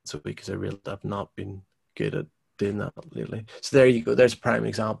that because I really have not been good at doing that lately. So there you go. There's a prime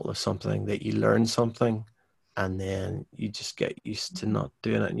example of something that you learn something and then you just get used to not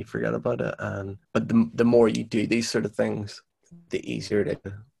doing it and you forget about it. But the more you do these sort of things, the easier to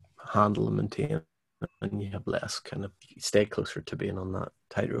handle and maintain, and you have less kind of, you stay closer to being on that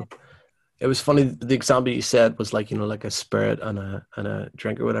tightrope. It was funny, the example you said was like, you know, like a spirit and a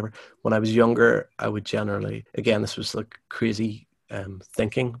drink or whatever. When I was younger, I would generally, again, this was like crazy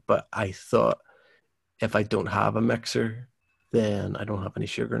thinking, but I thought if I don't have a mixer, then I don't have any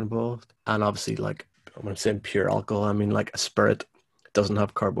sugar involved. And obviously, like when I'm saying pure alcohol, I mean like a spirit doesn't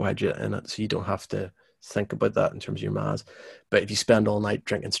have carbohydrate in it, so you don't have to think about that in terms of your mass. But if you spend all night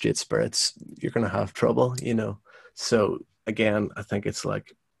drinking straight spirits, you're going to have trouble, you know. So again, I think it's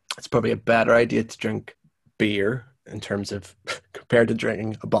like, it's probably a better idea to drink beer in terms of compared to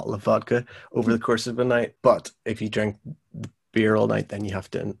drinking a bottle of vodka over the course of a night. But if you drink beer all night, then you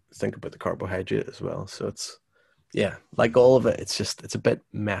have to think about the carbohydrate as well. So it's, yeah, like all of it, it's a bit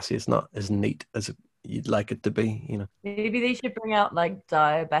messy. It's not as neat as you'd like it to be, you know. Maybe they should bring out like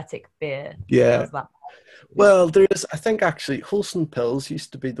diabetic beer. Yeah. Well, there is, I think actually Wholesome Pills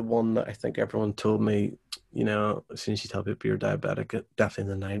used to be the one that I think everyone told me, you know, as soon as you tell people you're diabetic,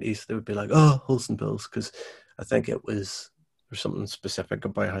 definitely in the 90s, they would be like, oh, Wholesome Pills, because I think it was there's something specific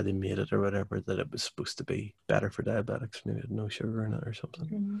about how they made it or whatever, that it was supposed to be better for diabetics, maybe no sugar in it or something.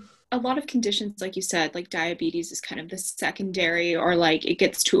 Mm-hmm. A lot of conditions, like you said, like diabetes is kind of the secondary, or like it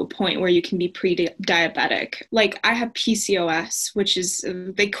gets to a point where you can be pre-diabetic. Like I have PCOS, which is,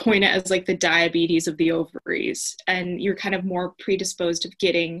 they coin it as like the diabetes of the ovaries, and you're kind of more predisposed of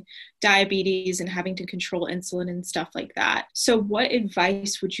getting diabetes and having to control insulin and stuff like that. So what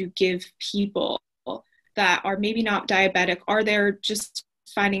advice would you give people that are maybe not diabetic, or they're just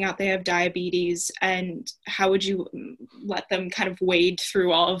finding out they have diabetes, and how would you let them kind of wade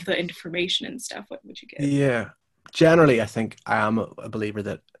through all of the information and stuff? What would you give? Yeah, generally I think I am a believer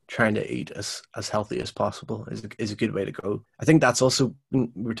that trying to eat as healthy as possible is a good way to go. I think that's also, we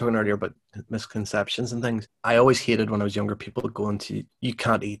were talking earlier about misconceptions and things. I always hated when I was younger, people going to, you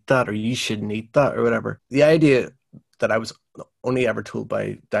can't eat that, or you shouldn't eat that, or whatever. The idea that I was only ever told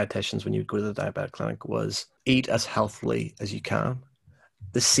by dietitians when you go to the diabetic clinic was eat as healthily as you can.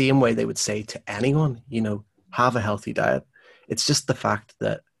 The same way they would say to anyone, you know, have a healthy diet. It's just the fact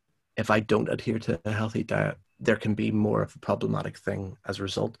that if I don't adhere to a healthy diet, there can be more of a problematic thing as a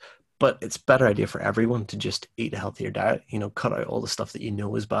result. But it's a better idea for everyone to just eat a healthier diet, you know, cut out all the stuff that you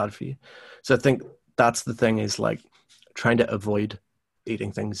know is bad for you. So I think that's the thing, is like trying to avoid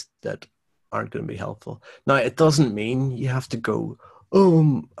eating things that aren't going to be helpful. Now, it doesn't mean you have to go,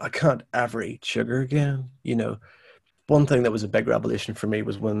 oh, I can't ever eat sugar again, you know. One thing that was a big revelation for me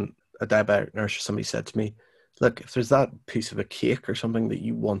was when a diabetic nurse or somebody said to me, look, if there's that piece of a cake or something that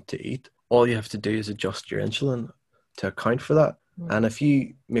you want to eat, all you have to do is adjust your insulin to account for that. Mm. And if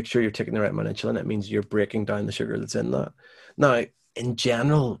you make sure you're taking the right amount of insulin, it means you're breaking down the sugar that's in that. Now, in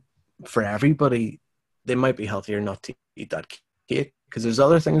general, for everybody, they might be healthier not to eat that cake, because there's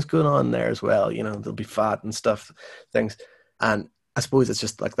other things going on there as well. You know, there'll be fat and stuff, things. And I suppose it's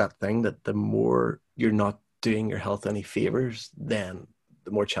just like that thing that the more you're not doing your health any favors, then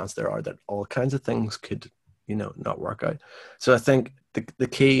the more chance there are that all kinds of things could, you know, not work out. So I think the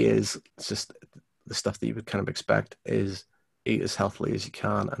key is just the stuff that you would kind of expect is eat as healthily as you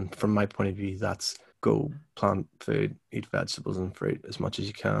can. And from my point of view, that's go plant food, eat vegetables and fruit as much as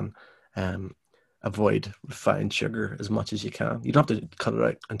you can. Avoid refined sugar as much as you can. You don't have to cut it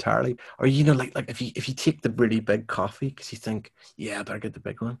out entirely. Or, you know, like if you take the really big coffee because you think, yeah, I better get the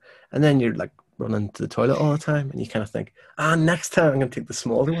big one, and then you're like running to the toilet all the time, and you kind of think, next time I'm going to take the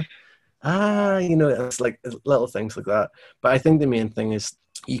smaller one. You know, it's like little things like that. But I think the main thing is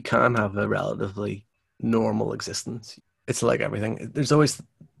you can have a relatively normal existence. It's like everything. There's always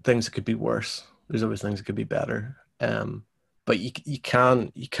things that could be worse. There's always things that could be better. But you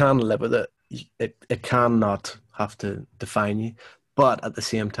can live with it. It cannot have to define you. But at the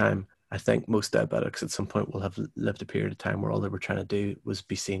same time, I think most diabetics at some point will have lived a period of time where all they were trying to do was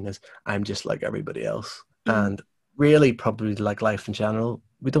be seen as, I'm just like everybody else. Mm. And really, probably like life in general,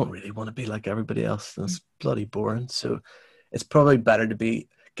 we don't really want to be like everybody else. It's bloody boring. So it's probably better to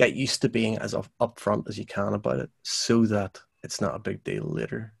get used to being as upfront as you can about it, so that it's not a big deal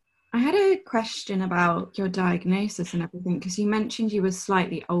later. I had a question about your diagnosis and everything, because you mentioned you were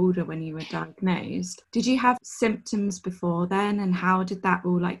slightly older when you were diagnosed. Did you have symptoms before then, and how did that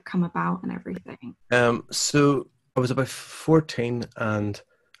all like come about and everything? So I was about 14, and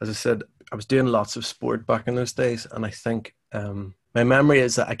as I said, I was doing lots of sport back in those days, and I think my memory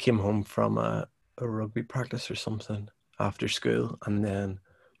is that I came home from a rugby practice or something after school, and then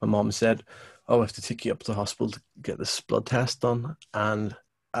my mom said, I have to take you up to the hospital to get this blood test done. And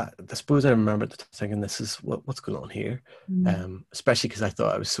I suppose I remember thinking, this is what's going on here, especially because I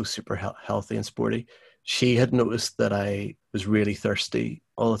thought I was so super healthy and sporty. She had noticed that I was really thirsty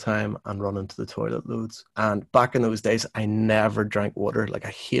all the time and running to the toilet loads. And back in those days, I never drank water. Like, I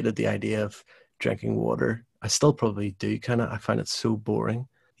hated the idea of drinking water. I still probably do, I find it so boring.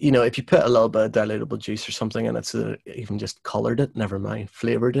 You know, if you put a little bit of dilutable juice or something in it, so even just coloured it, never mind,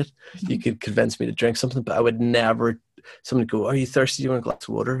 flavoured it, you could convince me to drink something, but I would never. Someone would go, are you thirsty? Do you want a glass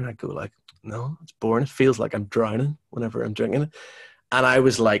of water? And I'd go like, no, it's boring. It feels like I'm drowning whenever I'm drinking it. And I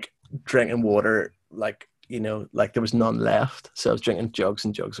was like drinking water, like, you know, like there was none left. So I was drinking jugs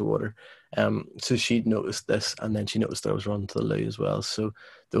and jugs of water. So she'd noticed this, and then she noticed that I was running to the loo as well. So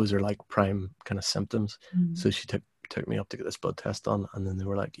those are like prime kind of symptoms. So she took me up to get this blood test done, and then they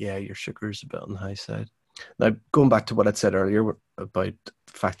were like, yeah, your sugar's a bit on the high side. Now, going back to what I'd said earlier about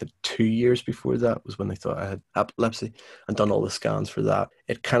the fact that 2 years before that was when they thought I had epilepsy, and done all the scans for that,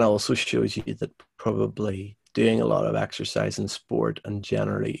 it kind of also shows you that probably doing a lot of exercise and sport and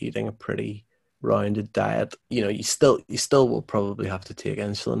generally eating a pretty rounded diet, you know, you still will probably have to take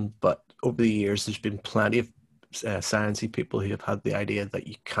insulin. But over the years, there's been plenty of sciencey people who have had the idea that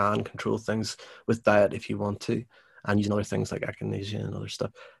you can control things with diet if you want to. and using other things like echinacea and other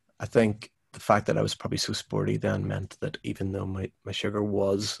stuff. I think the fact that I was probably so sporty then meant that even though my sugar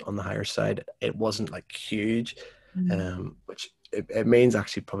was on the higher side, it wasn't like huge, which it means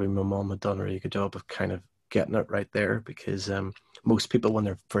actually probably my mom had done a really good job of kind of getting it right there, because most people when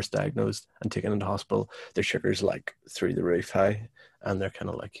they're first diagnosed and taken into hospital, their sugar's like through the roof high, and they're kind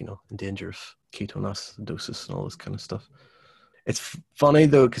of like, you know, in danger of ketoacidosis and all this kind of stuff. It's funny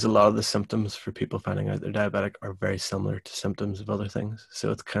though, because a lot of the symptoms for people finding out they're diabetic are very similar to symptoms of other things.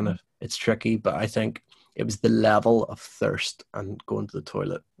 So it's kind of, it's tricky, but I think it was the level of thirst and going to the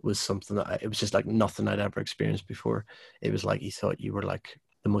toilet was something that it was just like nothing I'd ever experienced before. It was like you thought you were like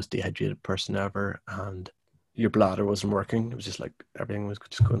the most dehydrated person ever, and your bladder wasn't working. It was just like everything was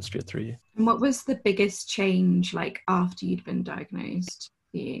just going straight through you. And what was the biggest change like after you'd been diagnosed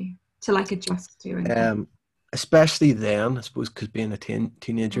for you to like adjust to? And especially then, I suppose, because being a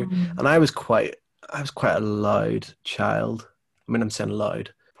teenager, and I was quite a loud child. I mean, I'm saying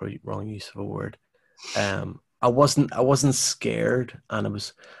loud, probably wrong use of a word. I wasn't scared, and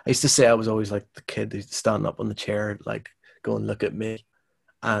I used to say I was always like the kid who'd stand up on the chair, like, go and look at me.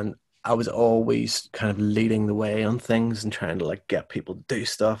 And I was always kind of leading the way on things and trying to like get people to do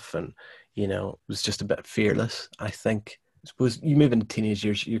stuff, and, you know, was just a bit fearless. I suppose you move into teenage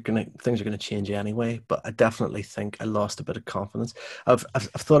years, things are gonna change anyway. But I definitely think I lost a bit of confidence. I've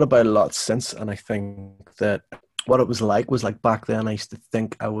thought about it a lot since, and I think that what it was like back then I used to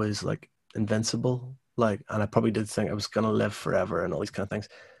think I was like invincible, like, and I probably did think I was gonna live forever and all these kind of things.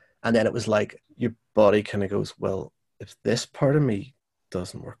 And then it was like your body kind of goes, well, if this part of me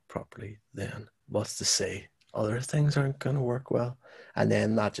doesn't work properly, then what's to say other things aren't going to work well? And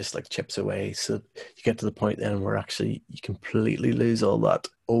then that just like chips away. So you get to the point then where actually you completely lose all that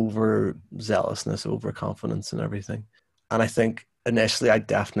over zealousness, over confidence and everything. And I think initially I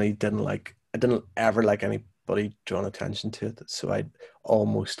didn't ever like anybody drawing attention to it. So I'd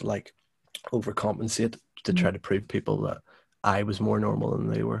almost like overcompensate to try to prove people that I was more normal than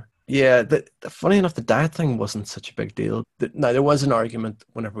they were. Yeah, funny enough, the diet thing wasn't such a big deal. Now, there was an argument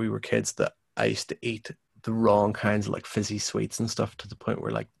whenever we were kids that I used to eat the wrong kinds of like fizzy sweets and stuff, to the point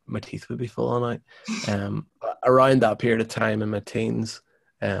where like my teeth would be falling out. Around that period of time in my teens,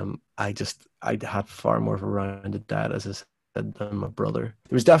 I'd had far more of a rounded diet, as I said, than my brother.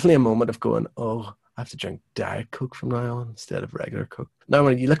 There was definitely a moment of going, oh, I have to drink Diet Coke from now on instead of regular Coke. Now,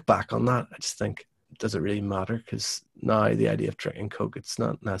 when you look back on that, I just think, does it really matter? Because now the idea of drinking Coke, it's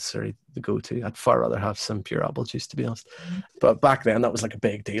not necessarily the go-to. I'd far rather have some pure apple juice, to be honest. But back then that was like a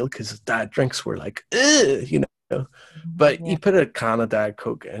big deal, because diet drinks were like, you know. But you put a can of Diet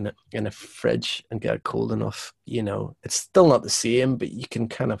Coke in a fridge and get it cold enough, you know, it's still not the same, but you can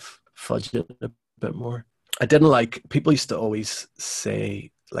kind of fudge it a bit more. I didn't like, people used to always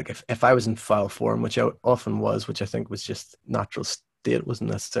say, like, if I was in foul form, which I often was, which I think was just natural state, it wasn't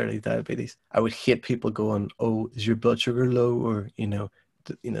necessarily diabetes, I would hate people going, oh, is your blood sugar low? Or, you know,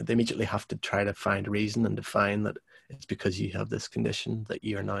 they immediately have to try to find a reason and define that it's because you have this condition that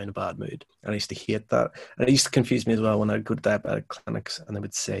you are now in a bad mood. And I used to hate that. And it used to confuse me as well when I'd go to diabetic clinics and they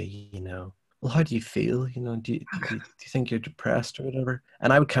would say, you know, well, how do you feel? You know, do you think you're depressed or whatever?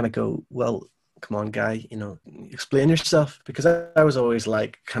 And I would kind of go, well, come on, guy, you know, explain yourself. Because I was always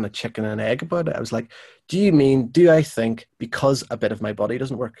like kind of chicken and egg about it. I was like, do I think because a bit of my body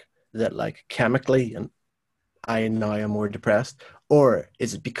doesn't work that like chemically and I now am more depressed? Or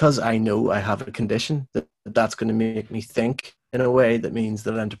is it because I know I have a condition that's going to make me think in a way that means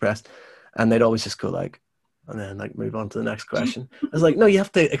that I'm depressed? And they'd always just go like, and then like move on to the next question. I was like, no, you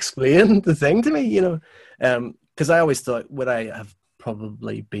have to explain the thing to me, you know, because I always thought, would I have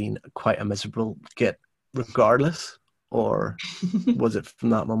probably been quite a miserable git regardless, or was it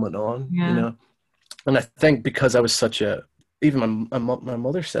from that moment on? You know? And I think because I was such a, even my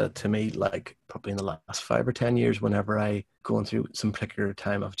mother said it to me, like probably in the last 5 or 10 years, whenever I going through some particular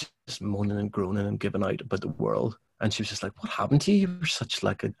time of just moaning and groaning and giving out about the world, and she was just like, what happened to you? You were such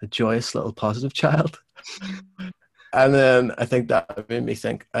like a joyous little positive child. And then I think that made me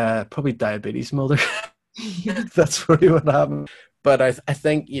think, probably diabetes, mother. That's really what happened. But I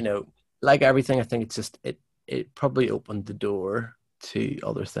think, you know, like everything, I think it's just, it probably opened the door to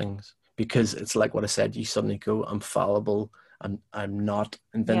other things, because it's like what I said, you suddenly go, I'm fallible, I'm not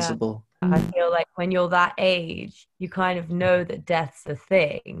invincible. I feel like when you're that age, you kind of know that death's a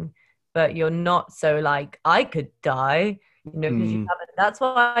thing, but you're not so like, I could die, you know, because you haven't. That's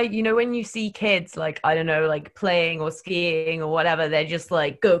why, you know, when you see kids like, I don't know, like playing or skiing or whatever, they're just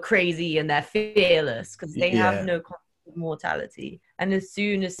like go crazy and they're fearless because they have no concept of mortality. And as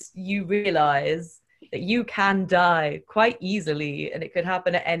soon as you realize that you can die quite easily and it could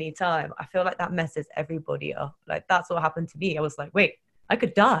happen at any time, I feel like that messes everybody up. Like that's what happened to me. I was like, wait, I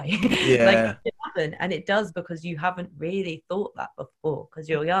could die. Like it happened, and it does because you haven't really thought that before because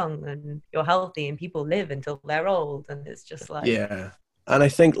you're young and you're healthy and people live until they're old, and it's just like And I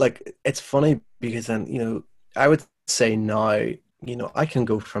think like it's funny because then, you know, I would say now, you know, I can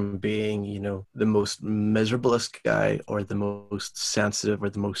go from being, you know, the most miserablest guy or the most sensitive or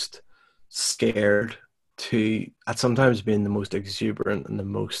the most scared to at sometimes being the most exuberant and the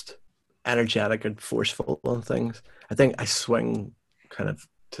most energetic and forceful on things. I think I swing kind of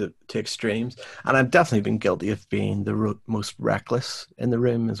to extremes, and I've definitely been guilty of being the most reckless in the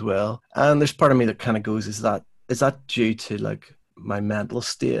room as well. And there's part of me that kind of goes, is that due to like my mental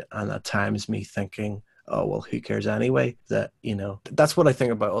state, and at times me thinking, oh well, who cares anyway? That, you know, that's what I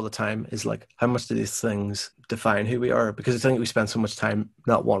think about all the time, is like how much do these things define who we are, because I think we spend so much time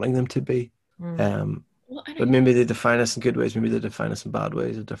not wanting them to be. But maybe they define us in good ways, maybe they define us in bad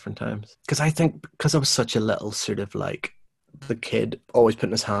ways at different times. Because I think because I was such a little sort of like the kid always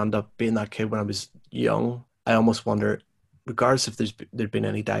putting his hand up, being that kid when I was young, I almost wonder, regardless if there'd been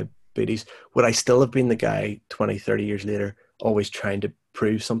any diabetes, would I still have been the guy 20, 30 years later always trying to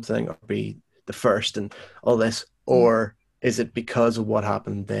prove something or be the first and all this? Or is it because of what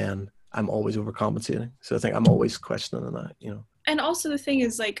happened then I'm always overcompensating? So I think I'm always questioning that, you know. And also the thing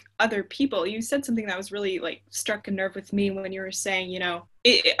is, like, other people, you said something that was really like struck a nerve with me when you were saying, you know,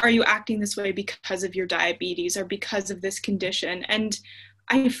 are you acting this way because of your diabetes or because of this condition? And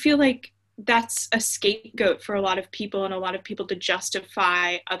I feel like that's a scapegoat for a lot of people, and a lot of people to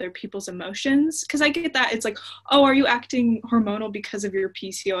justify other people's emotions. Because I get that. It's like, oh, are you acting hormonal because of your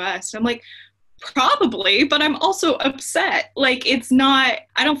PCOS? And I'm like, probably, but I'm also upset. Like, it's not,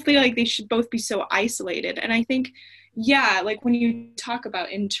 I don't feel like they should both be so isolated. And I think, yeah, like when you talk about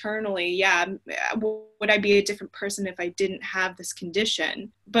internally, yeah, would I be a different person if I didn't have this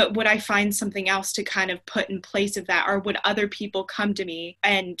condition? But would I find something else to kind of put in place of that? Or would other people come to me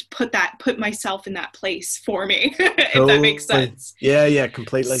and put myself in that place for me, if that makes sense? Yeah,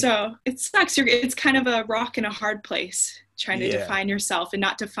 completely. So it sucks. It's kind of a rock and a hard place, trying to define yourself and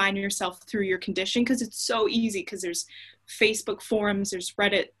not define yourself through your condition, because it's so easy, because there's Facebook forums, there's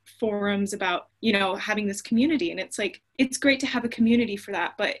Reddit forums about, you know, having this community, and it's like, it's great to have a community for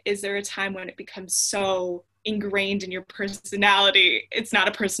that, but is there a time when it becomes so ingrained in your personality, it's not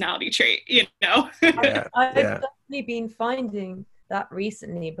a personality trait, you know? I've definitely been finding that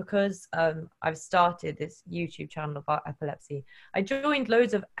recently, because I've started this YouTube channel about epilepsy. I joined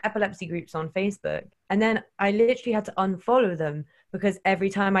loads of epilepsy groups on Facebook, and then I literally had to unfollow them because every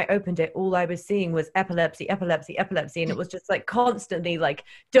time I opened it, all I was seeing was epilepsy, epilepsy, epilepsy. And it was just like constantly like,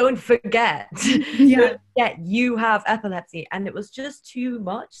 don't forget, don't forget you have epilepsy. And it was just too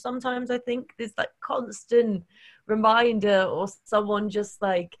much. Sometimes I think this like constant reminder, or someone just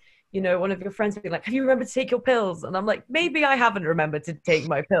like, you know, one of your friends would be like, have you remembered to take your pills? And I'm like, maybe I haven't remembered to take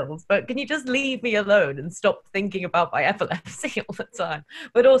my pills, but can you just leave me alone and stop thinking about my epilepsy all the time?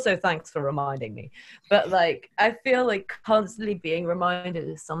 But also thanks for reminding me. But like, I feel like constantly being reminded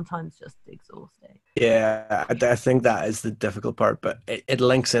is sometimes just exhausting. Yeah, I think that is the difficult part, but it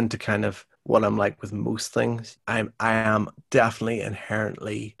links into kind of what I'm like with most things. I am definitely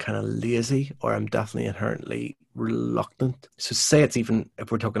inherently kind of lazy, or I'm definitely inherently reluctant. So say it's even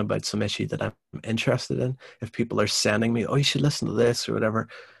if we're talking about some issue that I'm interested in, if people are sending me, oh, you should listen to this or whatever,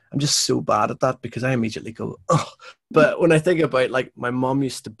 I'm just so bad at that because I immediately go, oh. But when I think about, like, my mom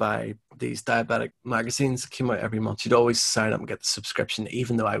used to buy these diabetic magazines that came out every month. She'd always sign up and get the subscription,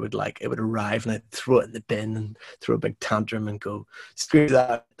 even though I would, like, it would arrive and I'd throw it in the bin and throw a big tantrum and go, screw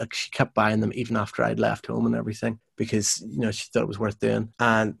that. Like, she kept buying them even after I'd left home and everything because, you know, she thought it was worth doing.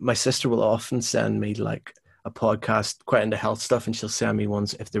 And my sister will often send me, like, a podcast quite into health stuff, and she'll send me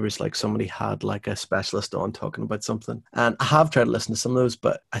ones if there was like somebody had like a specialist on talking about something. And I have tried to listen to some of those,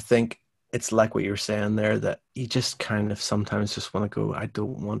 but I think it's like what you were saying there, that you just kind of sometimes just want to go, I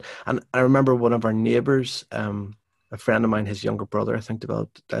don't want. And I remember one of our neighbors, a friend of mine, his younger brother, I think,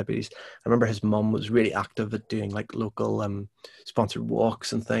 developed diabetes. I remember his mum was really active at doing like local sponsored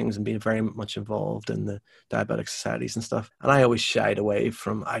walks and things, and being very much involved in the diabetic societies and stuff. And I always shied away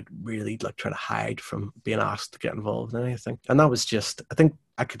from, I'd really like try to hide from being asked to get involved in anything. And that was just, I think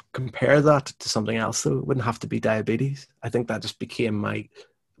I could compare that to something else though. It wouldn't have to be diabetes. I think that just became my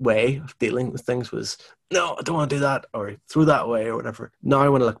way of dealing with things, was, no, I don't want to do that, or throw that away or whatever.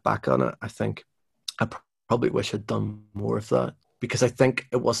 Now when I look back on it, I think I probably wish I'd done more of that. because I think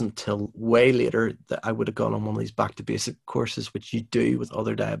it wasn't till way later that I would have gone on one of these back to basic courses, which you do with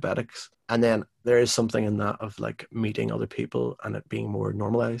other diabetics. And then there is something in that of like meeting other people and it being more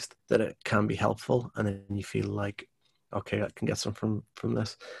normalized, that it can be helpful. And then you feel like, okay, I can get some from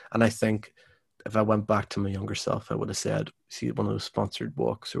this. And I think if I went back to my younger self, I would have said, see one of those sponsored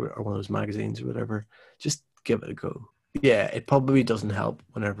walks or one of those magazines or whatever, just give it a go. Yeah, it probably doesn't help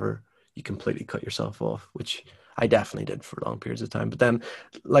whenever you completely cut yourself off, which I definitely did for long periods of time. But then,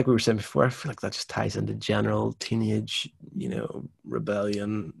 like we were saying before, I feel like that just ties into general teenage,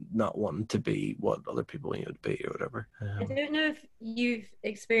 rebellion, not wanting to be what other people want you to be or whatever. I don't know if you've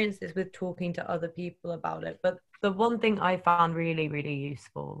experienced this with talking to other people about it, but the one thing I found really, really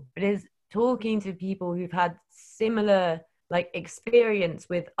useful is talking to people who've had similar like experience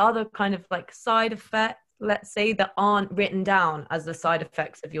with other kind of like side effects, let's say, that aren't written down as the side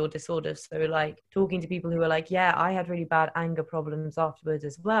effects of your disorder. So like talking to people who are like, yeah, I had really bad anger problems afterwards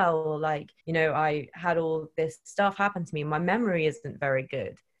as well, or like, I had all this stuff happen to me, my memory isn't very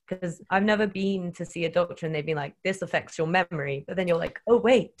good. Because I've never been to see a doctor and they've been like, this affects your memory, but then you're like, oh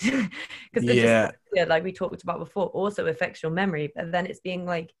wait, because the dyslexia, like we talked about before, also affects your memory. But then it's being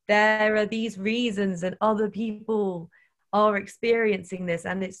like, there are these reasons and other people are experiencing this,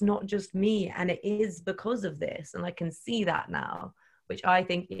 and it's not just me, and it is because of this, and I can see that now, which I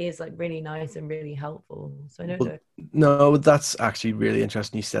think is like really nice and really helpful. So no, that's actually really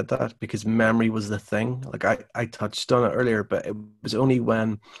interesting you said that, because memory was the thing. Like I touched on it earlier, but it was only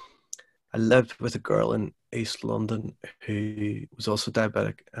when I lived with a girl in East London who was also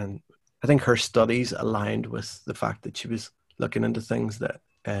diabetic, and I think her studies aligned with the fact that she was looking into things that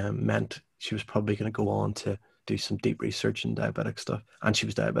meant she was probably going to go on to do some deep research in diabetic stuff, and she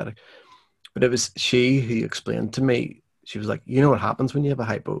was diabetic. But it was she who explained to me, she was like, you know what happens when you have a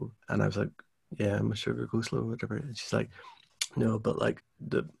hypo? And I was like, yeah, my sugar goes low, whatever. And she's like, no, but like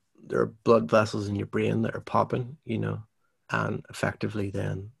there are blood vessels in your brain that are popping, and effectively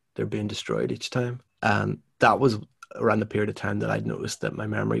then they're being destroyed each time. And that was around the period of time that I'd noticed that my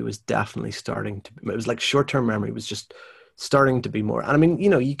memory was definitely starting to, it was like short-term memory was just starting to be more. And I mean,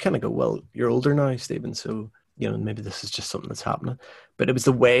 you kind of go, well, you're older now, Stephen, so maybe this is just something that's happening. But it was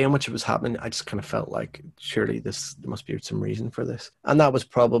the way in which it was happening. I just kind of felt like, surely there must be some reason for this. And that was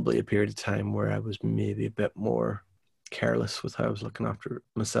probably a period of time where I was maybe a bit more careless with how I was looking after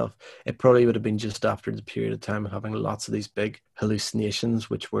myself. It probably would have been just after the period of time of having lots of these big hallucinations,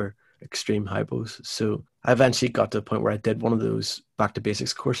 which were extreme hypos. So I eventually got to a point where I did one of those back to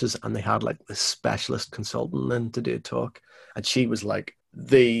basics courses, and they had like this specialist consultant in to do a talk. And she was like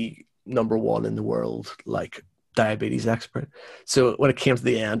the number one in the world, like diabetes expert. So when it came to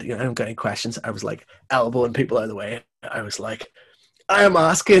the end, I don't got any questions. I was like elbowing people out of the way. I was like, I am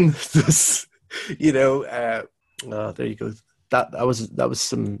asking this, there you go. That was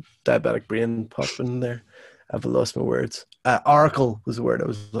some diabetic brain popping there. I've lost my words. Oracle was the word I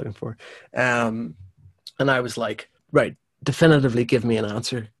was looking for. And I was like, right, definitively give me an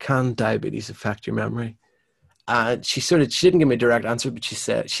answer. Can diabetes affect your memory? And she didn't give me a direct answer, but she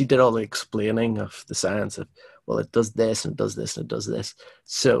said she did all the explaining of the science of, well, it does this and it does this and it does this.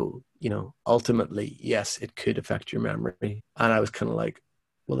 So, ultimately, yes, it could affect your memory. And I was kind of like,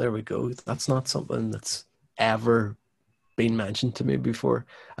 well, there we go. That's not something that's ever been mentioned to me before.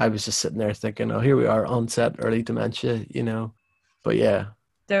 I was just sitting there thinking, oh, here we are, onset early dementia, But yeah.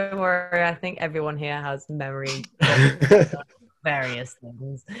 Don't worry, I think everyone here has memory various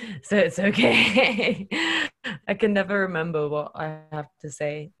things, so it's okay. I can never remember what I have to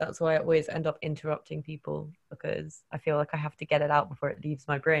say. That's why I always end up interrupting people, because I feel like I have to get it out before it leaves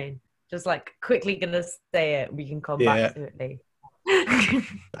my brain. Just like quickly gonna say it, we can come back to it later.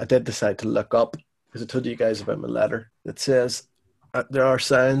 I did decide to look up, because I told you guys about my letter that says there are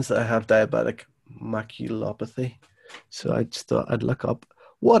signs that I have diabetic maculopathy. So I just thought I'd look up,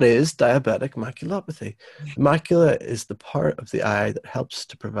 what is diabetic maculopathy? The macula is the part of the eye that helps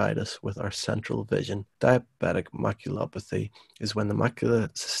to provide us with our central vision. Diabetic maculopathy is when the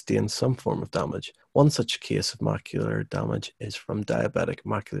macula sustains some form of damage. One such case of macular damage is from diabetic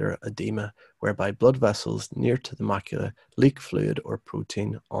macular edema, whereby blood vessels near to the macula leak fluid or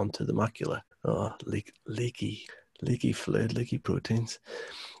protein onto the macula. Oh, leaky fluid, leaky proteins.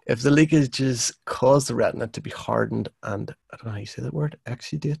 If the leakages cause the retina to be hardened and, I don't know how you say that word,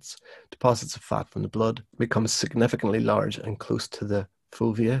 exudates, deposits of fat from the blood become significantly large and close to the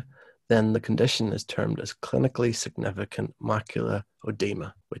fovea, then the condition is termed as clinically significant macular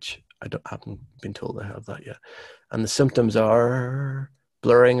edema, which haven't been told I have that yet. And the symptoms are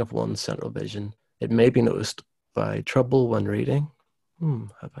blurring of one's central vision. It may be noticed by trouble when reading.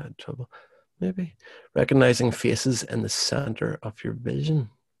 Have I had trouble? maybe. Recognizing faces in the center of your vision.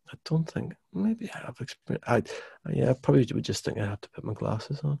 I don't think, maybe I have experience. I probably would just think I have to put my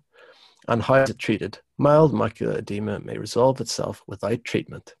glasses on. And how is it treated? Mild macular edema may resolve itself without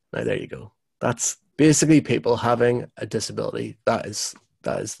treatment. Now, there you go. That's basically people having a disability. That is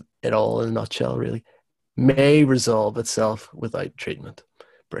it all in a nutshell, really. May resolve itself without treatment.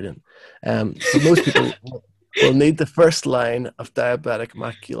 Brilliant. So most people will need the first line of diabetic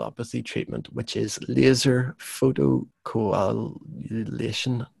maculopathy treatment, which is laser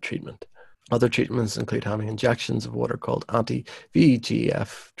photocoagulation treatment. Other treatments include having injections of what are called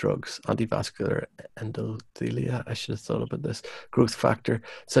anti-VEGF drugs, antivascular endothelia, I should have thought about this, growth factor,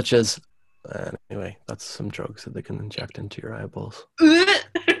 such as, anyway, that's some drugs that they can inject into your eyeballs.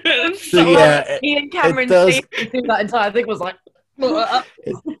 So yeah, Ian Cameron through that entire thing was like...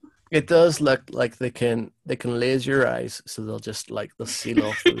 It does look like they can laser your eyes, so they'll seal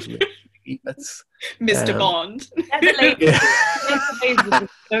off those little bits. Mr. Bond.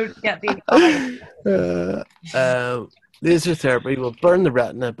 Don't get laser therapy will burn the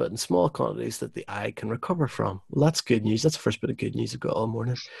retina, but in small quantities that the eye can recover from. Well, that's good news. That's the first bit of good news I've got all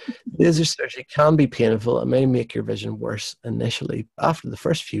morning. Laser surgery can be painful and may make your vision worse initially. After the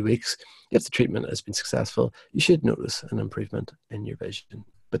first few weeks, if the treatment has been successful, you should notice an improvement in your vision.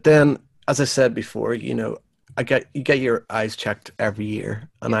 But then, as I said before, you get your eyes checked every year.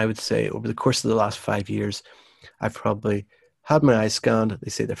 And I would say over the course of the last 5 years, I've probably had my eyes scanned. They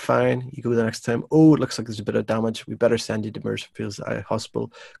say they're fine. You go the next time. Oh, it looks like there's a bit of damage. We better send you to Mirfields Eye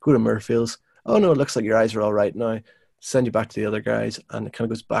Hospital. Go to Mirfields. Oh, no, it looks like your eyes are all right now. Send you back to the other guys. And it kind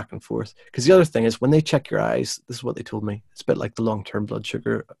of goes back and forth. Because the other thing is when they check your eyes, this is what they told me. It's a bit like the long-term blood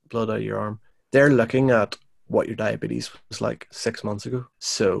out of your arm. They're looking at what your diabetes was like 6 months ago.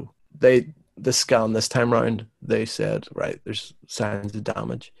 So the scan this time round, they said, right, there's signs of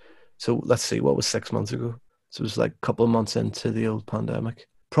damage. So let's see, what was 6 months ago? So it was like a couple of months into the old pandemic.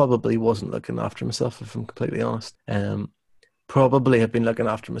 Probably wasn't looking after myself, if I'm completely honest. Probably have been looking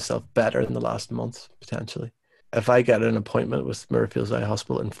after myself better in the last month, potentially. If I get an appointment with Mirfields Eye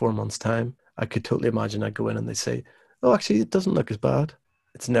Hospital in 4 months' time, I could totally imagine I'd go in and they say, oh, actually, it doesn't look as bad.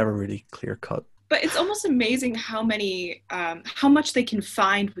 It's never really clear cut. But it's almost amazing how much they can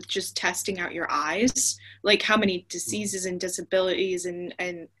find with just testing out your eyes, like how many diseases and disabilities and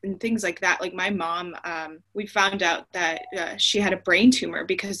things like that. Like my mom, we found out that she had a brain tumor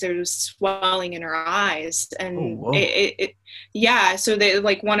because there was swelling in her eyes, and so they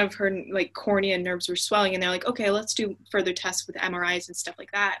like one of her like cornea nerves were swelling, and they're like, okay, let's do further tests with MRIs and stuff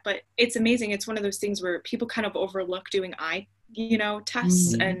like that. But it's amazing. It's one of those things where people kind of overlook doing eye,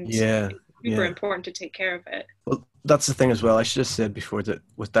 tests, and super important to take care of it. Well, that's the thing as well. I should have said before that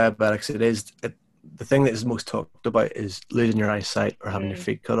with diabetics, the thing that is most talked about is losing your eyesight or having your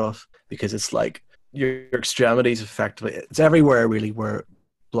feet cut off, because it's like your extremities effectively, it's everywhere really where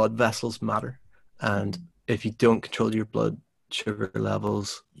blood vessels matter. And if you don't control your blood sugar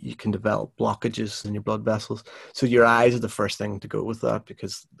levels, you can develop blockages in your blood vessels. So your eyes are the first thing to go with that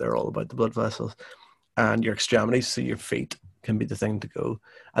because they're all about the blood vessels, and your extremities, so your feet, can be the thing to go.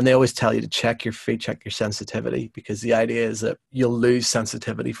 And they always tell you to check your feet, check your sensitivity, because the idea is that you'll lose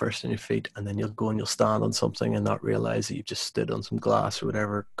sensitivity first in your feet, and then you'll go and you'll stand on something and not realize that you've just stood on some glass or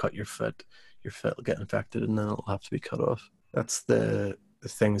whatever, cut your foot will get infected, and then it'll have to be cut off. That's the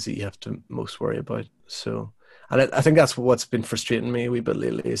things that you have to most worry about. So, and I think that's what's been frustrating me a wee bit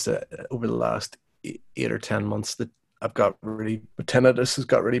lately, is that over the last 8 or 10 months that tinnitus has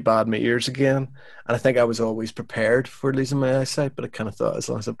got really bad in my ears again. And I think I was always prepared for losing my eyesight, but I kind of thought as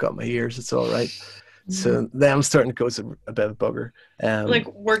long as I've got my ears, it's all right. So then I'm starting to go to a bit of a bugger.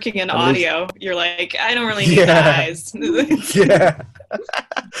 Like working in audio, you're like, I don't really need the eyes.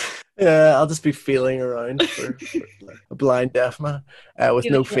 Yeah, I'll just be feeling around for a blind deaf man with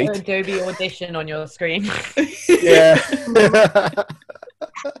no feet. Adobe Audition on your screen. Yeah.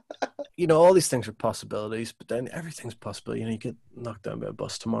 All these things are possibilities, but then everything's possible. You get knocked down by a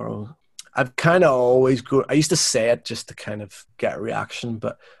bus tomorrow. I've kind of always I used to say it just to kind of get a reaction,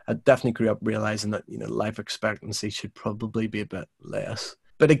 but I definitely grew up realizing that, life expectancy should probably be a bit less.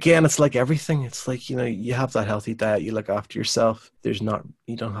 But again, it's like everything. It's like, you have that healthy diet, you look after yourself. It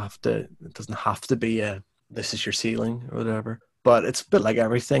doesn't have to be this is your ceiling or whatever. But it's a bit like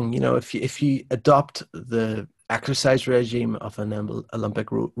everything. If you adopt the exercise regime of an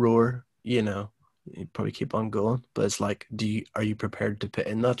Olympic rower, you probably keep on going. But it's like, are you prepared to put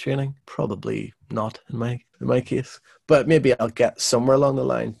in that training? Probably not in my case. But maybe I'll get somewhere along the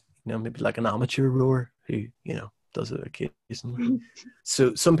line, maybe like an amateur rower who, does it occasionally.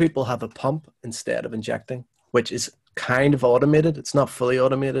 So some people have a pump instead of injecting, which is kind of automated. It's not fully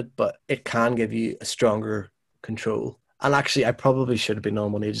automated, but it can give you a stronger control. And actually, I probably should have been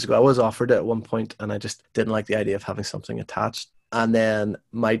on one ages ago. I was offered it at one point, and I just didn't like the idea of having something attached. And then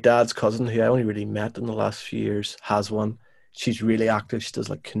my dad's cousin, who I only really met in the last few years, has one. She's really active. She does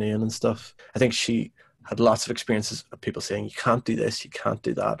like canoeing and stuff. I think she had lots of experiences of people saying, you can't do this, you can't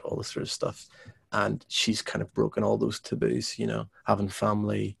do that, all this sort of stuff. And she's kind of broken all those taboos, you know, having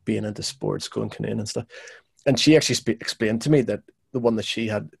family, being into sports, going canoeing and stuff. And she actually explained to me that the one that she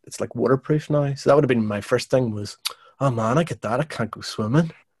had, it's like waterproof now. So that would have been my first thing was, oh man, I get that. I can't go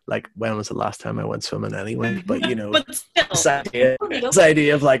swimming. Like, when was the last time I went swimming anyway? But, you know, But still. this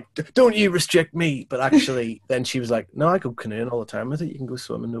idea of like, don't you restrict me. But actually, then she was like, no, I go canoeing all the time with it. You can go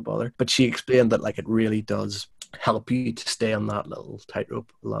swimming, no bother. But she explained that like it really does help you to stay on that little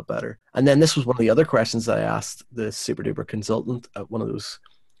tightrope a lot better. And then this was one of the other questions that I asked the super duper consultant at one of those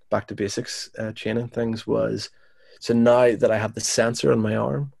back to basics training things was, so now that I have the sensor on my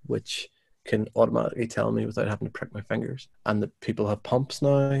arm, which can automatically tell me without having to prick my fingers, and that people have pumps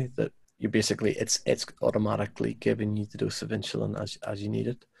now that you basically it's automatically giving you the dose of insulin as you need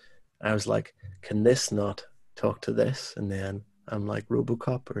it. I was like, can this not talk to this? And then I'm like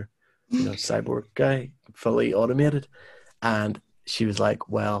RoboCop or, you know, cyborg guy, fully automated. And she was like,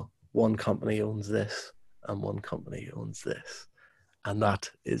 well, one company owns this and one company owns this, and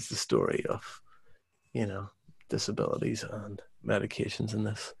that is the story of, you know, disabilities and medications in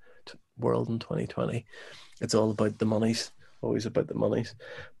this world in 2020. It's all about the monies, always about the monies.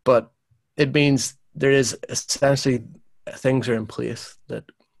 But it means there is essentially things are in place that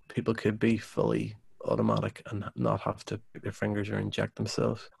people could be fully automatic and not have to pick their fingers or inject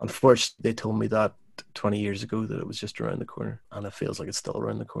themselves. Unfortunately, they told me that 20 years ago that it was just around the corner, and it feels like it's still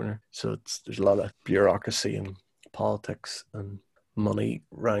around the corner. So there's a lot of bureaucracy and politics and money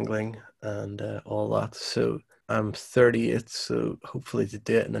wrangling and all that. So I'm 38, so hopefully to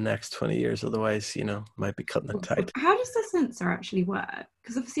do it in the next 20 years. Otherwise, you know, might be cutting it tight. How does the sensor actually work?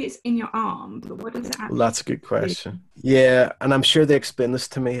 Because obviously it's in your arm, but what does it actually Well, that's a good question. Yeah, and I'm sure they explained this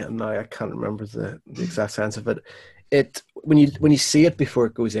to me, and now I can't remember the exact sense of it. It when you see it before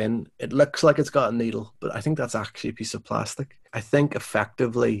it goes in, it looks like it's got a needle, but I think that's actually a piece of plastic. I think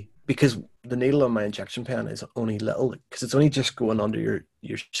effectively, because the needle on my injection pen is only little, because it's only just going under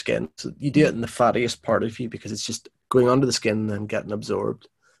your skin. So you do it in the fattiest part of you because it's just going under the skin and then getting absorbed.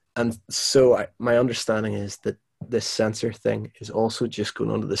 And so my understanding is that this sensor thing is also just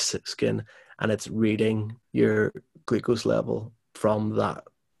going under the skin, and it's reading your glucose level from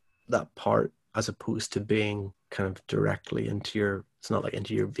that part, as opposed to being kind of directly into your, it's not like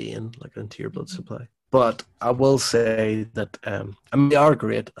into your vein, like into your blood supply. But I will say that, I mean, they are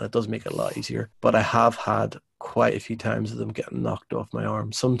great, and it does make it a lot easier, but I have had quite a few times of them getting knocked off my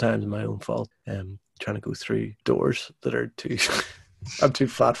arm, sometimes my own fault, trying to go through doors that are too, I'm too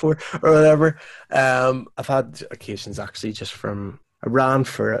fat for, or whatever. I've had occasions actually just from, I ran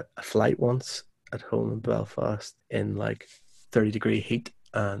for a flight once at home in Belfast in like 30-degree heat,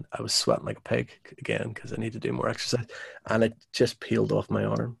 and I was sweating like a pig again because I need to do more exercise, and it just peeled off my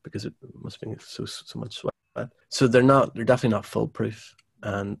arm because it must have been so much sweat. So they're definitely not foolproof,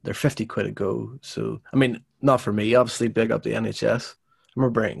 and they're 50 quid a go. So I mean, not for me, obviously. Big up the NHS. I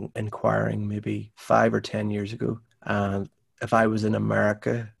remember inquiring maybe 5 or 10 years ago, and if I was in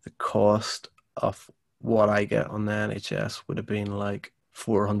America, the cost of what I get on the NHS would have been like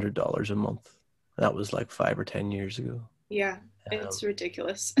 $400 a month. That was like 5 or 10 years ago. Yeah, it's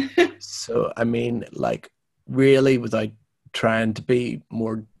ridiculous. So, I mean, like, really, without trying to be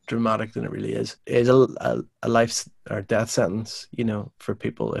more dramatic than it really is a life or death sentence, you know, for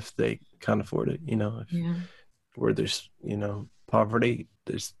people if they can't afford it, you know, where there's, you know, poverty,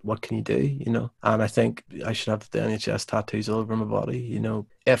 there's, what can you do, you know? And I think I should have the NHS tattoos all over my body, you know.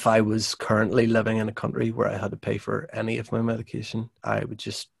 If I was currently living in a country where I had to pay for any of my medication, I would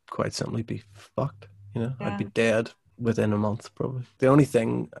just quite simply be fucked, you know. I'd be dead within a month probably. The only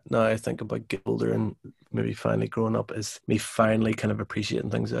thing now I think about getting older and maybe finally growing up is me finally kind of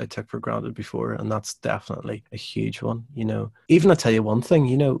appreciating things that I took for granted before, and that's definitely a huge one, you know. Even I'll tell you one thing,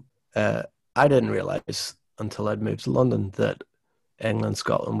 you know, I didn't realise until I'd moved to London that England,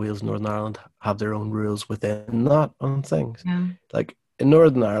 Scotland, Wales, Northern Ireland have their own rules within that on things. Yeah. Like in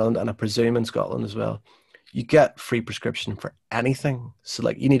Northern Ireland, and I presume in Scotland as well, you get free prescription for anything. So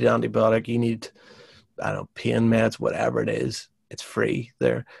like you need an antibiotic, you need, I don't know, pain meds, whatever it is, it's free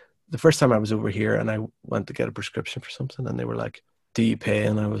there. The first time I was over here and I went to get a prescription for something, and they were like, do you pay?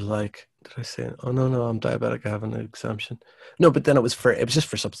 And I was like, did I say, oh no, I'm diabetic, I have an exemption. No, but then it was just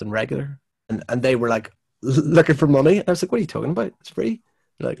for something regular. And they were like, looking for money. And I was like, what are you talking about? It's free.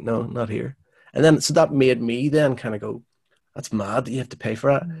 They're like, no, not here. And then, so that made me then kind of go, that's mad that you have to pay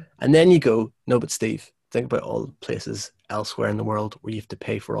for that. And then you go, no, but Steve, think about all the places elsewhere in the world where you have to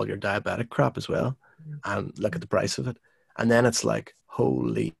pay for all your diabetic crap as well. And look at the price of it. And then it's like,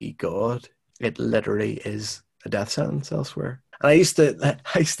 holy God, it literally is a death sentence elsewhere. And I used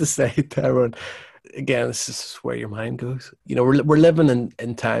to say to everyone, again, this is where your mind goes. You know, we're living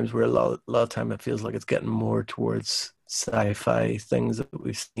in times where a lot of time it feels like it's getting more towards sci-fi things that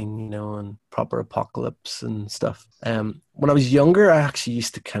we've seen, you know, and proper apocalypse and stuff. When I was younger, I actually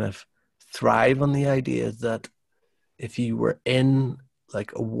used to kind of thrive on the idea that if you were in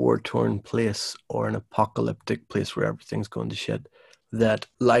like a war-torn place or an apocalyptic place where everything's going to shit, that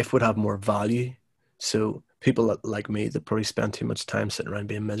life would have more value. So people like me that probably spend too much time sitting around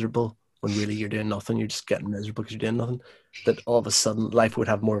being miserable when really you're doing nothing, you're just getting miserable because you're doing nothing, that all of a sudden life would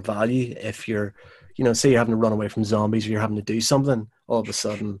have more value if you're, you know, say you're having to run away from zombies or you're having to do something, all of a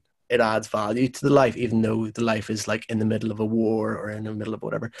sudden it adds value to the life, even though the life is like in the middle of a war or in the middle of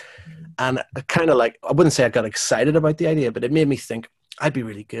whatever. And I kind of like, I wouldn't say I got excited about the idea, but it made me think I'd be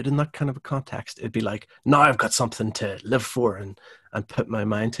really good in that kind of a context. It'd be like, now I've got something to live for and put my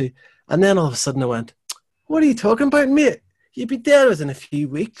mind to. And then all of a sudden I went, what are you talking about, mate? You'd be dead within a few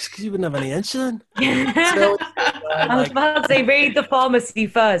weeks because you wouldn't have any insulin. So, I was about to say, raid the pharmacy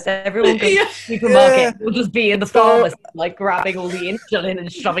first. Everyone goes to the supermarket. We'll just be in the pharmacy, like grabbing all the insulin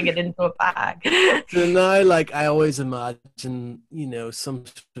and shoving it into a bag. So now, like, I always imagine, you know, some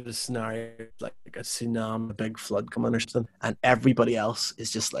sort of scenario like a tsunami, a big flood coming or something, and everybody else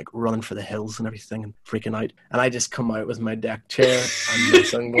is just like running for the hills and everything and freaking out. And I just come out with my deck chair and my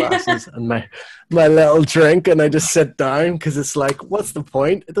sunglasses and my little drink, and I just sit down because it's like, what's the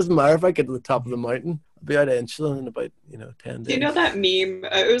point? It doesn't matter if I get to the top of the mountain. I'll be out of insulin in about, 10 days. Do you know that meme?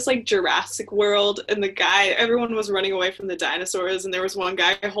 It was like Jurassic World, and everyone was running away from the dinosaurs, and there was one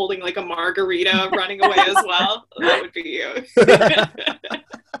guy holding like a margarita running away as well. That would be you.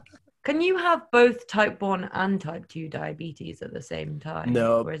 Can you have both type 1 and type 2 diabetes at the same time?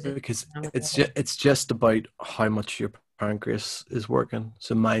 No, because it's just about how much your pancreas is working.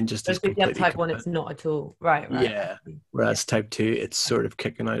 So mine just is completely. If you have type 1, it's not at all. Right. Yeah. Whereas type 2, it's sort of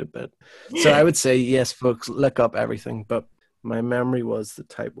kicking out a bit. So I would say, yes, folks, look up everything. But my memory was that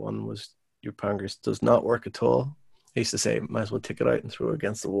type 1 was your pancreas does not work at all. I used to say, might as well take it out and throw it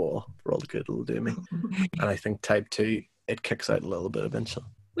against the wall for all the good it'll do me. And I think type 2, it kicks out a little bit of insulin.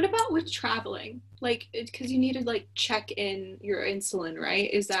 What about with traveling? Like, because you need to like check in your insulin,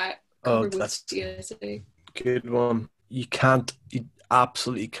 right? Is that covered with TSA? Good one. You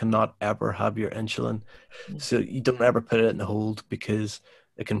absolutely cannot ever have your insulin. So you don't ever put it in the hold because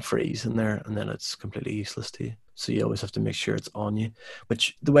it can freeze in there and then it's completely useless to you. So you always have to make sure it's on you.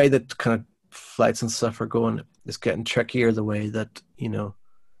 Which the way that kind of flights and stuff are going, it's getting trickier the way that,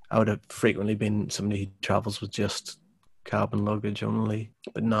 I would have frequently been somebody who travels with just cabin luggage only,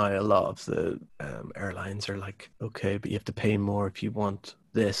 but now a lot of the airlines are like, okay, but you have to pay more if you want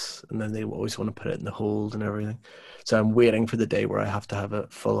this, and then they always want to put it in the hold and everything. So I'm waiting for the day where I have to have a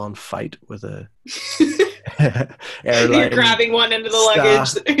full-on fight with a airline. You're grabbing one end of the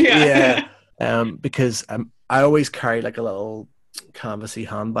luggage. Because I always carry like a little canvasy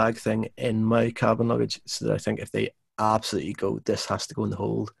handbag thing in my cabin luggage, so that I think if they absolutely go, this has to go in the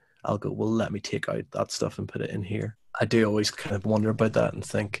hold, I'll go, well, let me take out that stuff and put it in here. I do always kind of wonder about that and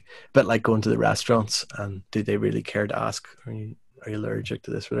think, a bit like going to the restaurants, and do they really care to ask, are you allergic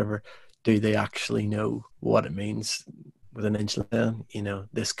to this, whatever? Do they actually know what it means with an insulin?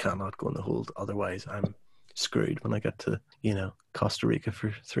 This cannot go in the hold, otherwise I'm screwed when I get to, Costa Rica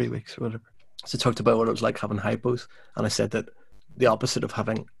for 3 weeks or whatever. So I talked about what it was like having hypos, and I said that the opposite of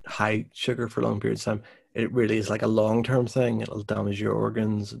having high sugar for long periods of time, it really is like a long-term thing. It'll damage your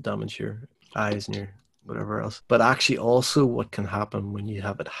organs, damage your eyes and your whatever else. But actually also what can happen when you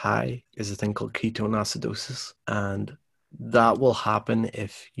have it high is a thing called ketone acidosis. And that will happen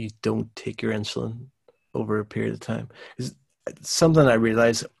if you don't take your insulin over a period of time. It's something I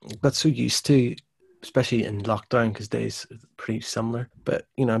realized I got so used to, especially in lockdown, because days are pretty similar. But,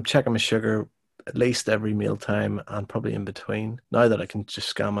 I'm checking my sugar at least every mealtime and probably in between. Now that I can just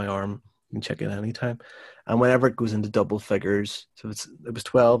scan my arm, you can check it anytime. And whenever it goes into double figures, so it was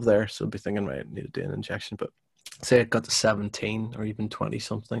 12 there, so I'll be thinking, right, I need to do an injection. But say it got to 17 or even 20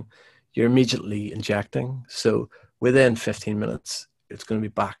 something, you're immediately injecting. So within 15 minutes, it's going to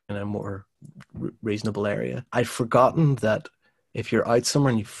be back in a more reasonable area. I'd forgotten that if you're out somewhere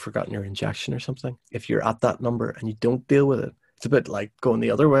and you've forgotten your injection or something, if you're at that number and you don't deal with it, it's a bit like going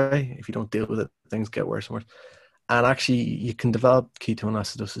the other way. If you don't deal with it, things get worse and worse. And actually, you can develop ketone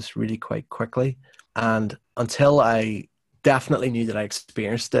acidosis really quite quickly. And until I definitely knew that I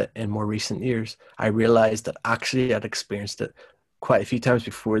experienced it in more recent years. I realized that actually I'd experienced it quite a few times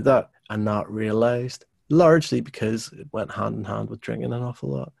before that and not realized, largely because it went hand in hand with drinking an awful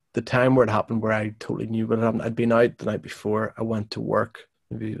lot. The time where it happened, where I totally knew what happened, I'd been out the night before. I went to work,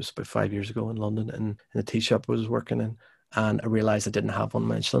 maybe it was about 5 years ago in London, in the tea shop I was working in, and I realized I didn't have one of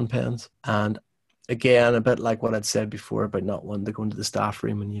my insulin pens. And again, a bit like what I'd said before about not wanting to go into the staff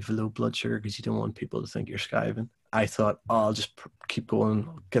room when you have low blood sugar because you don't want people to think you're skiving. I thought, oh, I'll just keep going,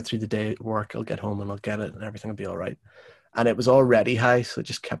 get through the day at work, I'll get home and I'll get it and everything will be all right. And it was already high, so it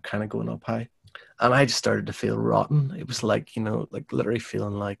just kept kind of going up high. And I just started to feel rotten. It was like, like literally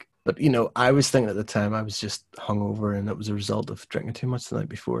feeling like, but I was thinking at the time I was just hungover and it was a result of drinking too much the night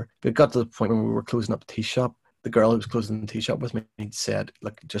before. But it got to the point when we were closing up a tea shop. The girl who was closing the tea shop with me said,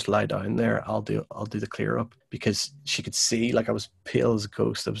 look, just lie down there. I'll do the clear up, because she could see like I was pale as a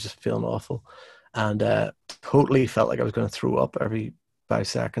ghost. I was just feeling awful and totally felt like I was going to throw up every 5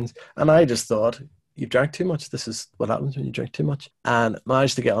 seconds. And I just thought, you drank too much. This is what happens when you drink too much. And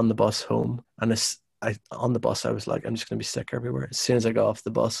managed to get on the bus home. And on the bus, I was like, I'm just going to be sick everywhere. As soon as I got off the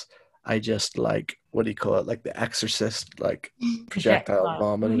bus, I just like, what do you call it? Like The Exorcist, like projectile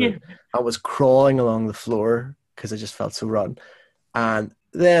vomit. Yeah. I was crawling along the floor because I just felt so rotten. And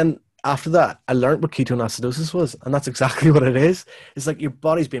then after that, I learned what ketone acidosis was. And that's exactly what it is. It's like your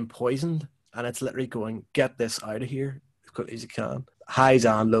body's being poisoned and it's literally going, get this out of here as quickly as you can. Highs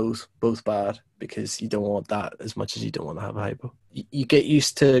and lows, both bad, because you don't want that as much as you don't want to have a hypo. You get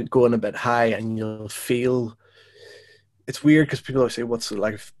used to going a bit high and you'll feel, it's weird because people always say, what's it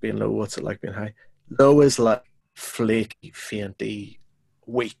like being low? What's it like being high? Low is like flaky, fainty,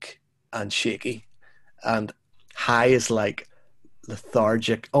 weak and shaky. And high is like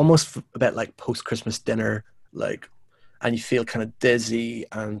lethargic, almost a bit like post-Christmas dinner, like, and you feel kind of dizzy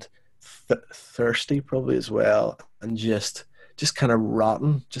and thirsty probably as well. And just kind of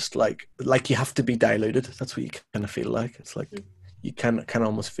rotten, just like you have to be diluted. That's what you kind of feel like. It's like you can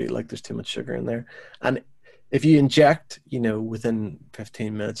almost feel like there's too much sugar in there. And if you inject, within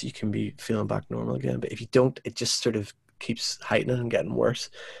 15 minutes, you can be feeling back normal again. But if you don't, it just sort of keeps heightening and getting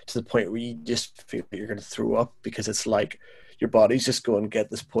worse to the point where you just feel that you're going to throw up, because it's like your body's just going, get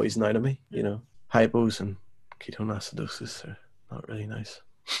this poison out of me. Hypos and ketone acidosis are not really nice.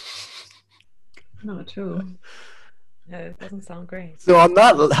 Not at all. No, it doesn't sound great. So on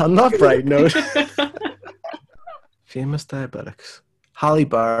that bright note, famous diabetics. Halle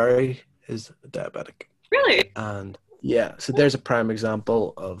Berry is a diabetic. Really? And yeah, so there's a prime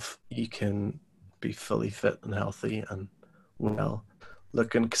example of you can be fully fit and healthy and well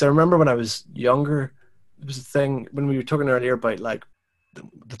looking. Because I remember when I was younger, there was a thing when we were talking earlier about like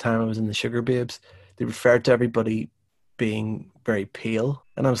the time I was in the Sugar Babes. They referred to everybody being very pale,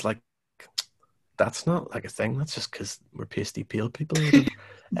 and I was like, that's not like a thing. That's just because we're pasty pale people.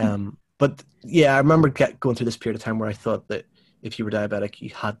 But yeah, I remember going through this period of time where I thought that if you were diabetic,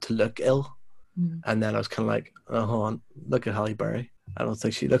 you had to look ill. And then I was kind of like, oh, hold on, look at Halle Berry. I don't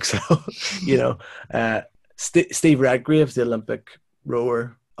think she looks ill. Steve Redgrave, the Olympic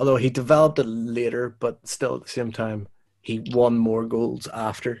rower, although he developed it later, but still at the same time, he won more golds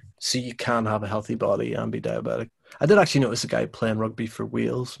after. So you can have a healthy body and be diabetic. I did actually notice a guy playing rugby for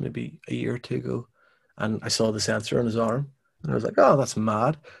Wales maybe a year or two ago, and I saw the sensor on his arm, and I was like, oh, that's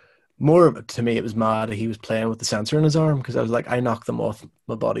mad. More to me, it was mad that he was playing with the sensor in his arm, because I was like, I knocked them off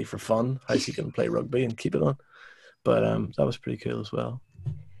my body for fun. How's he going to play rugby and keep it on? But that was pretty cool as well.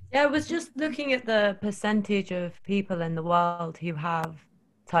 Yeah, I was just looking at the percentage of people in the world who have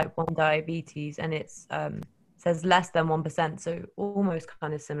type 1 diabetes, and it's says less than 1%, so almost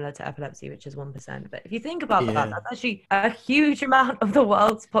kind of similar to epilepsy, which is 1%. But if you think about that, that's actually a huge amount of the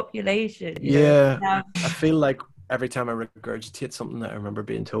world's population. I feel like every time I regurgitate something that I remember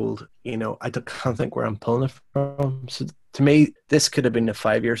being told, I can't think where I'm pulling it from. So to me, this could have been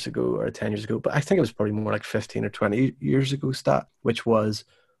 5 years ago or 10 years ago, but I think it was probably more like 15 or 20 years ago stat, which was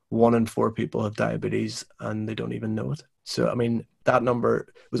 1 in 4 people have diabetes and they don't even know it. So, I mean, that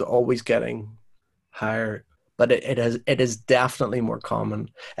number was always getting higher, but it is definitely more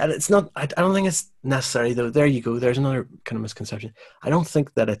common. And it's not, I don't think it's necessary though. There you go. There's another kind of misconception. I don't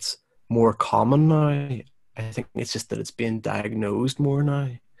think that it's more common now. I think it's just that it's being diagnosed more now.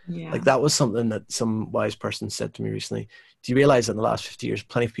 Yeah. Like that was something that some wise person said to me recently. Do you realize that in the last 50 years,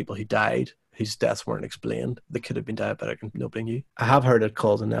 plenty of people who died, whose deaths weren't explained, they could have been diabetic and nobody knew? I have heard it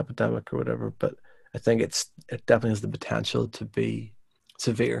called an epidemic or whatever, but I think it definitely has the potential to be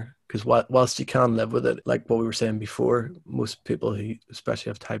severe, because whilst you can live with it, like what we were saying before, most people who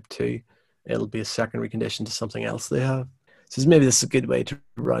especially have type 2, it'll be a secondary condition to something else they have. So maybe this is a good way to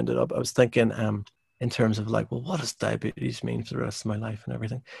round it up. I was thinking, in terms of like, well, what does diabetes mean for the rest of my life and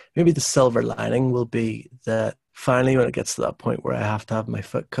everything? Maybe the silver lining will be that finally when it gets to that point where I have to have my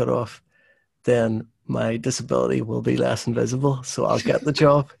foot cut off, then my disability will be less invisible. So I'll get the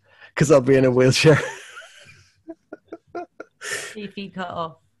job because I'll be in a wheelchair. Your feet cut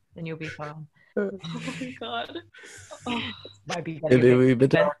off, then you'll be fine. Oh my god. Oh. Might be Maybe a wee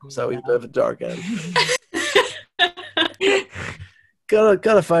bit dark, so we live a dark end.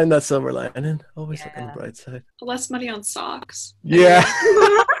 Gotta find that silver lining. Always look on the bright side. Less money on socks. Yeah.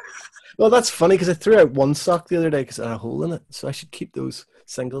 Well, that's funny because I threw out one sock the other day because it had a hole in it. So I should keep those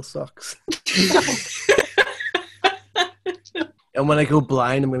single socks. And when I go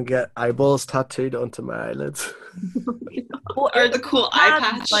blind, I'm going to get eyeballs tattooed onto my eyelids. Or the cool eye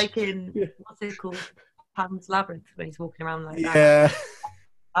patch. Like in, what's it called? Pan's Labyrinth, when he's walking around like that. Yeah.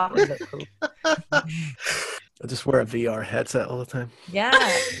 That would look cool. I just wear a VR headset all the time. Yeah.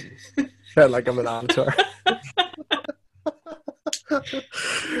 Felt like I'm an avatar.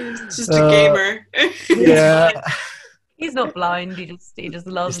 Just a gamer. Yeah. He's not blind. He just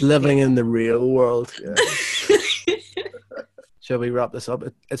loves. He's living in the real world. Yeah. Shall we wrap this up?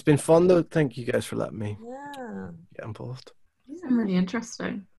 It's been fun though. Thank you guys for letting me get involved. It's really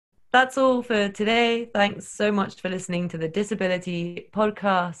interesting. That's all for today. Thanks so much for listening to the Disability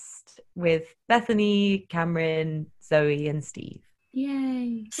Podcast with Bethany, Cameron, Zoe, and Steve.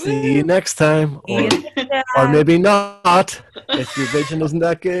 Yay. See you next time. Or maybe not, if your vision isn't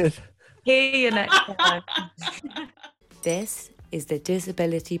that good. Hear you next time. This is the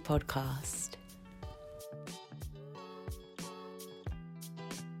Disability Podcast.